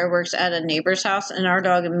off fireworks at a neighbor's house, and our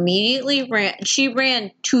dog immediately ran. She ran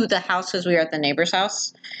to the house because we were at the neighbor's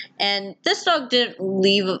house, and this dog didn't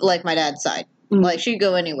leave like my dad's side. Mhm. Like she'd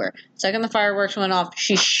go anywhere. Second the fireworks went off,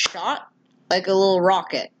 she shot like a little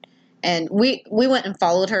rocket, and we went and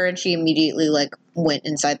followed her, and she immediately like went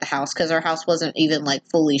inside the house because our house wasn't even like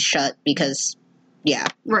fully shut because. Yeah,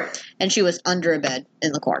 Right. and she was under a bed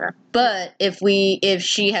in the corner. But if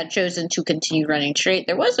she had chosen to continue running straight,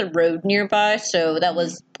 there was a road nearby, so that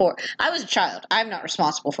was poor. I was a child. I'm not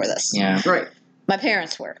responsible for this. Yeah. Right. My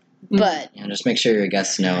parents were. Mhm. But Just make sure your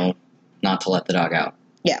guests know not to let the dog out.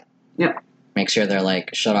 Yeah. Yeah. Make sure they're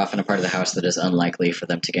like shut off in a part of the house that is unlikely for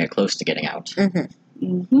them to get close to getting out.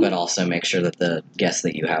 Mm-hmm. But also make sure that the guests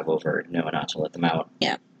that you have over know not to let them out.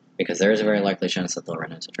 Yeah. Because there is a very likely chance that they'll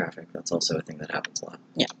run into traffic. That's also a thing that happens a lot.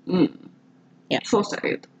 Mm. Yeah. So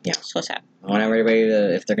sad. so sad. I want everybody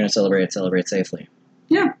to, if they're going to celebrate safely.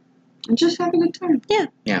 And just have a good time.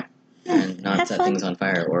 And not Have set fun. things on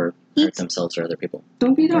fire or hurt Eat- themselves or other people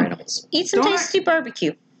Don't be or dumb. animals. Eat some Don't tasty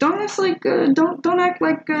barbecue. Don't act like don't act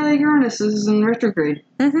like Uranus is in retrograde.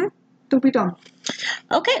 Mm-hmm. Don't be dumb.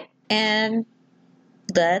 Okay, and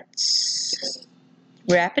let's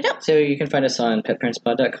wrap it up. So you can find us on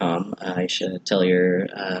petparentspod.com. You should tell your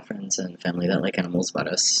friends and family that like animals about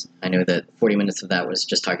us. I know that 40 minutes of that was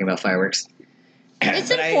just talking about fireworks. It's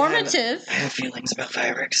But informative. I have feelings about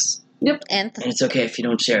fireworks. And And it's okay if you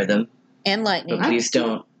don't share them. lightning. But please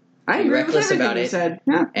don't. I Be agree with reckless everything about you it. said.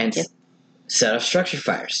 Yeah. And Yeah. set off structure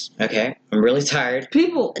fires. Okay? I'm really tired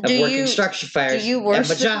People. of Do working you- structure fires do you work at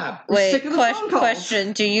my the- job. Wait, sick of the phone calls.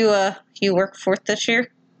 question. Do you work 4th this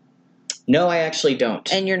year? No, I actually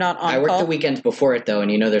don't. And you're not on I work call? the weekend before it, though,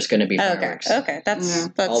 and you know there's going to be fireworks. Okay, that's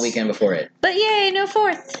All weekend before it. But yay, no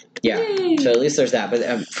 4th. Yeah. Yay. So at least there's that.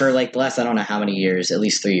 But for like the last, I don't know how many years, at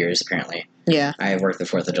least 3 years apparently, Yeah. I have worked the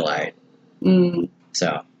 4th of July. Mm. So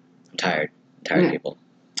I'm tired. I'm tired of Yeah. people.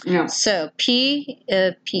 Yeah. So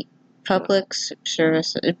Public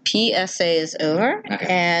service. PSA is over, Okay.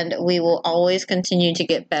 and we will always continue to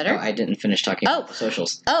get Oh, better. I didn't finish talking about the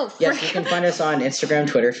socials. Oh, Yes, you can find us on Instagram,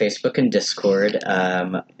 Twitter, Facebook, and Discord.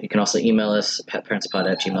 You can also email us,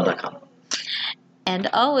 petparentspod@gmail.com. And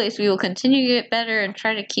always, we will continue to get better and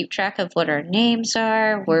try to keep track of what our names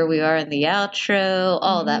are, where we are in the outro,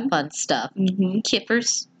 all that fun stuff. Mm-hmm.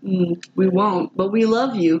 Kippers. We won't, but we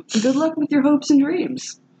love you. Good luck with your hopes and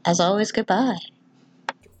dreams. As always, goodbye.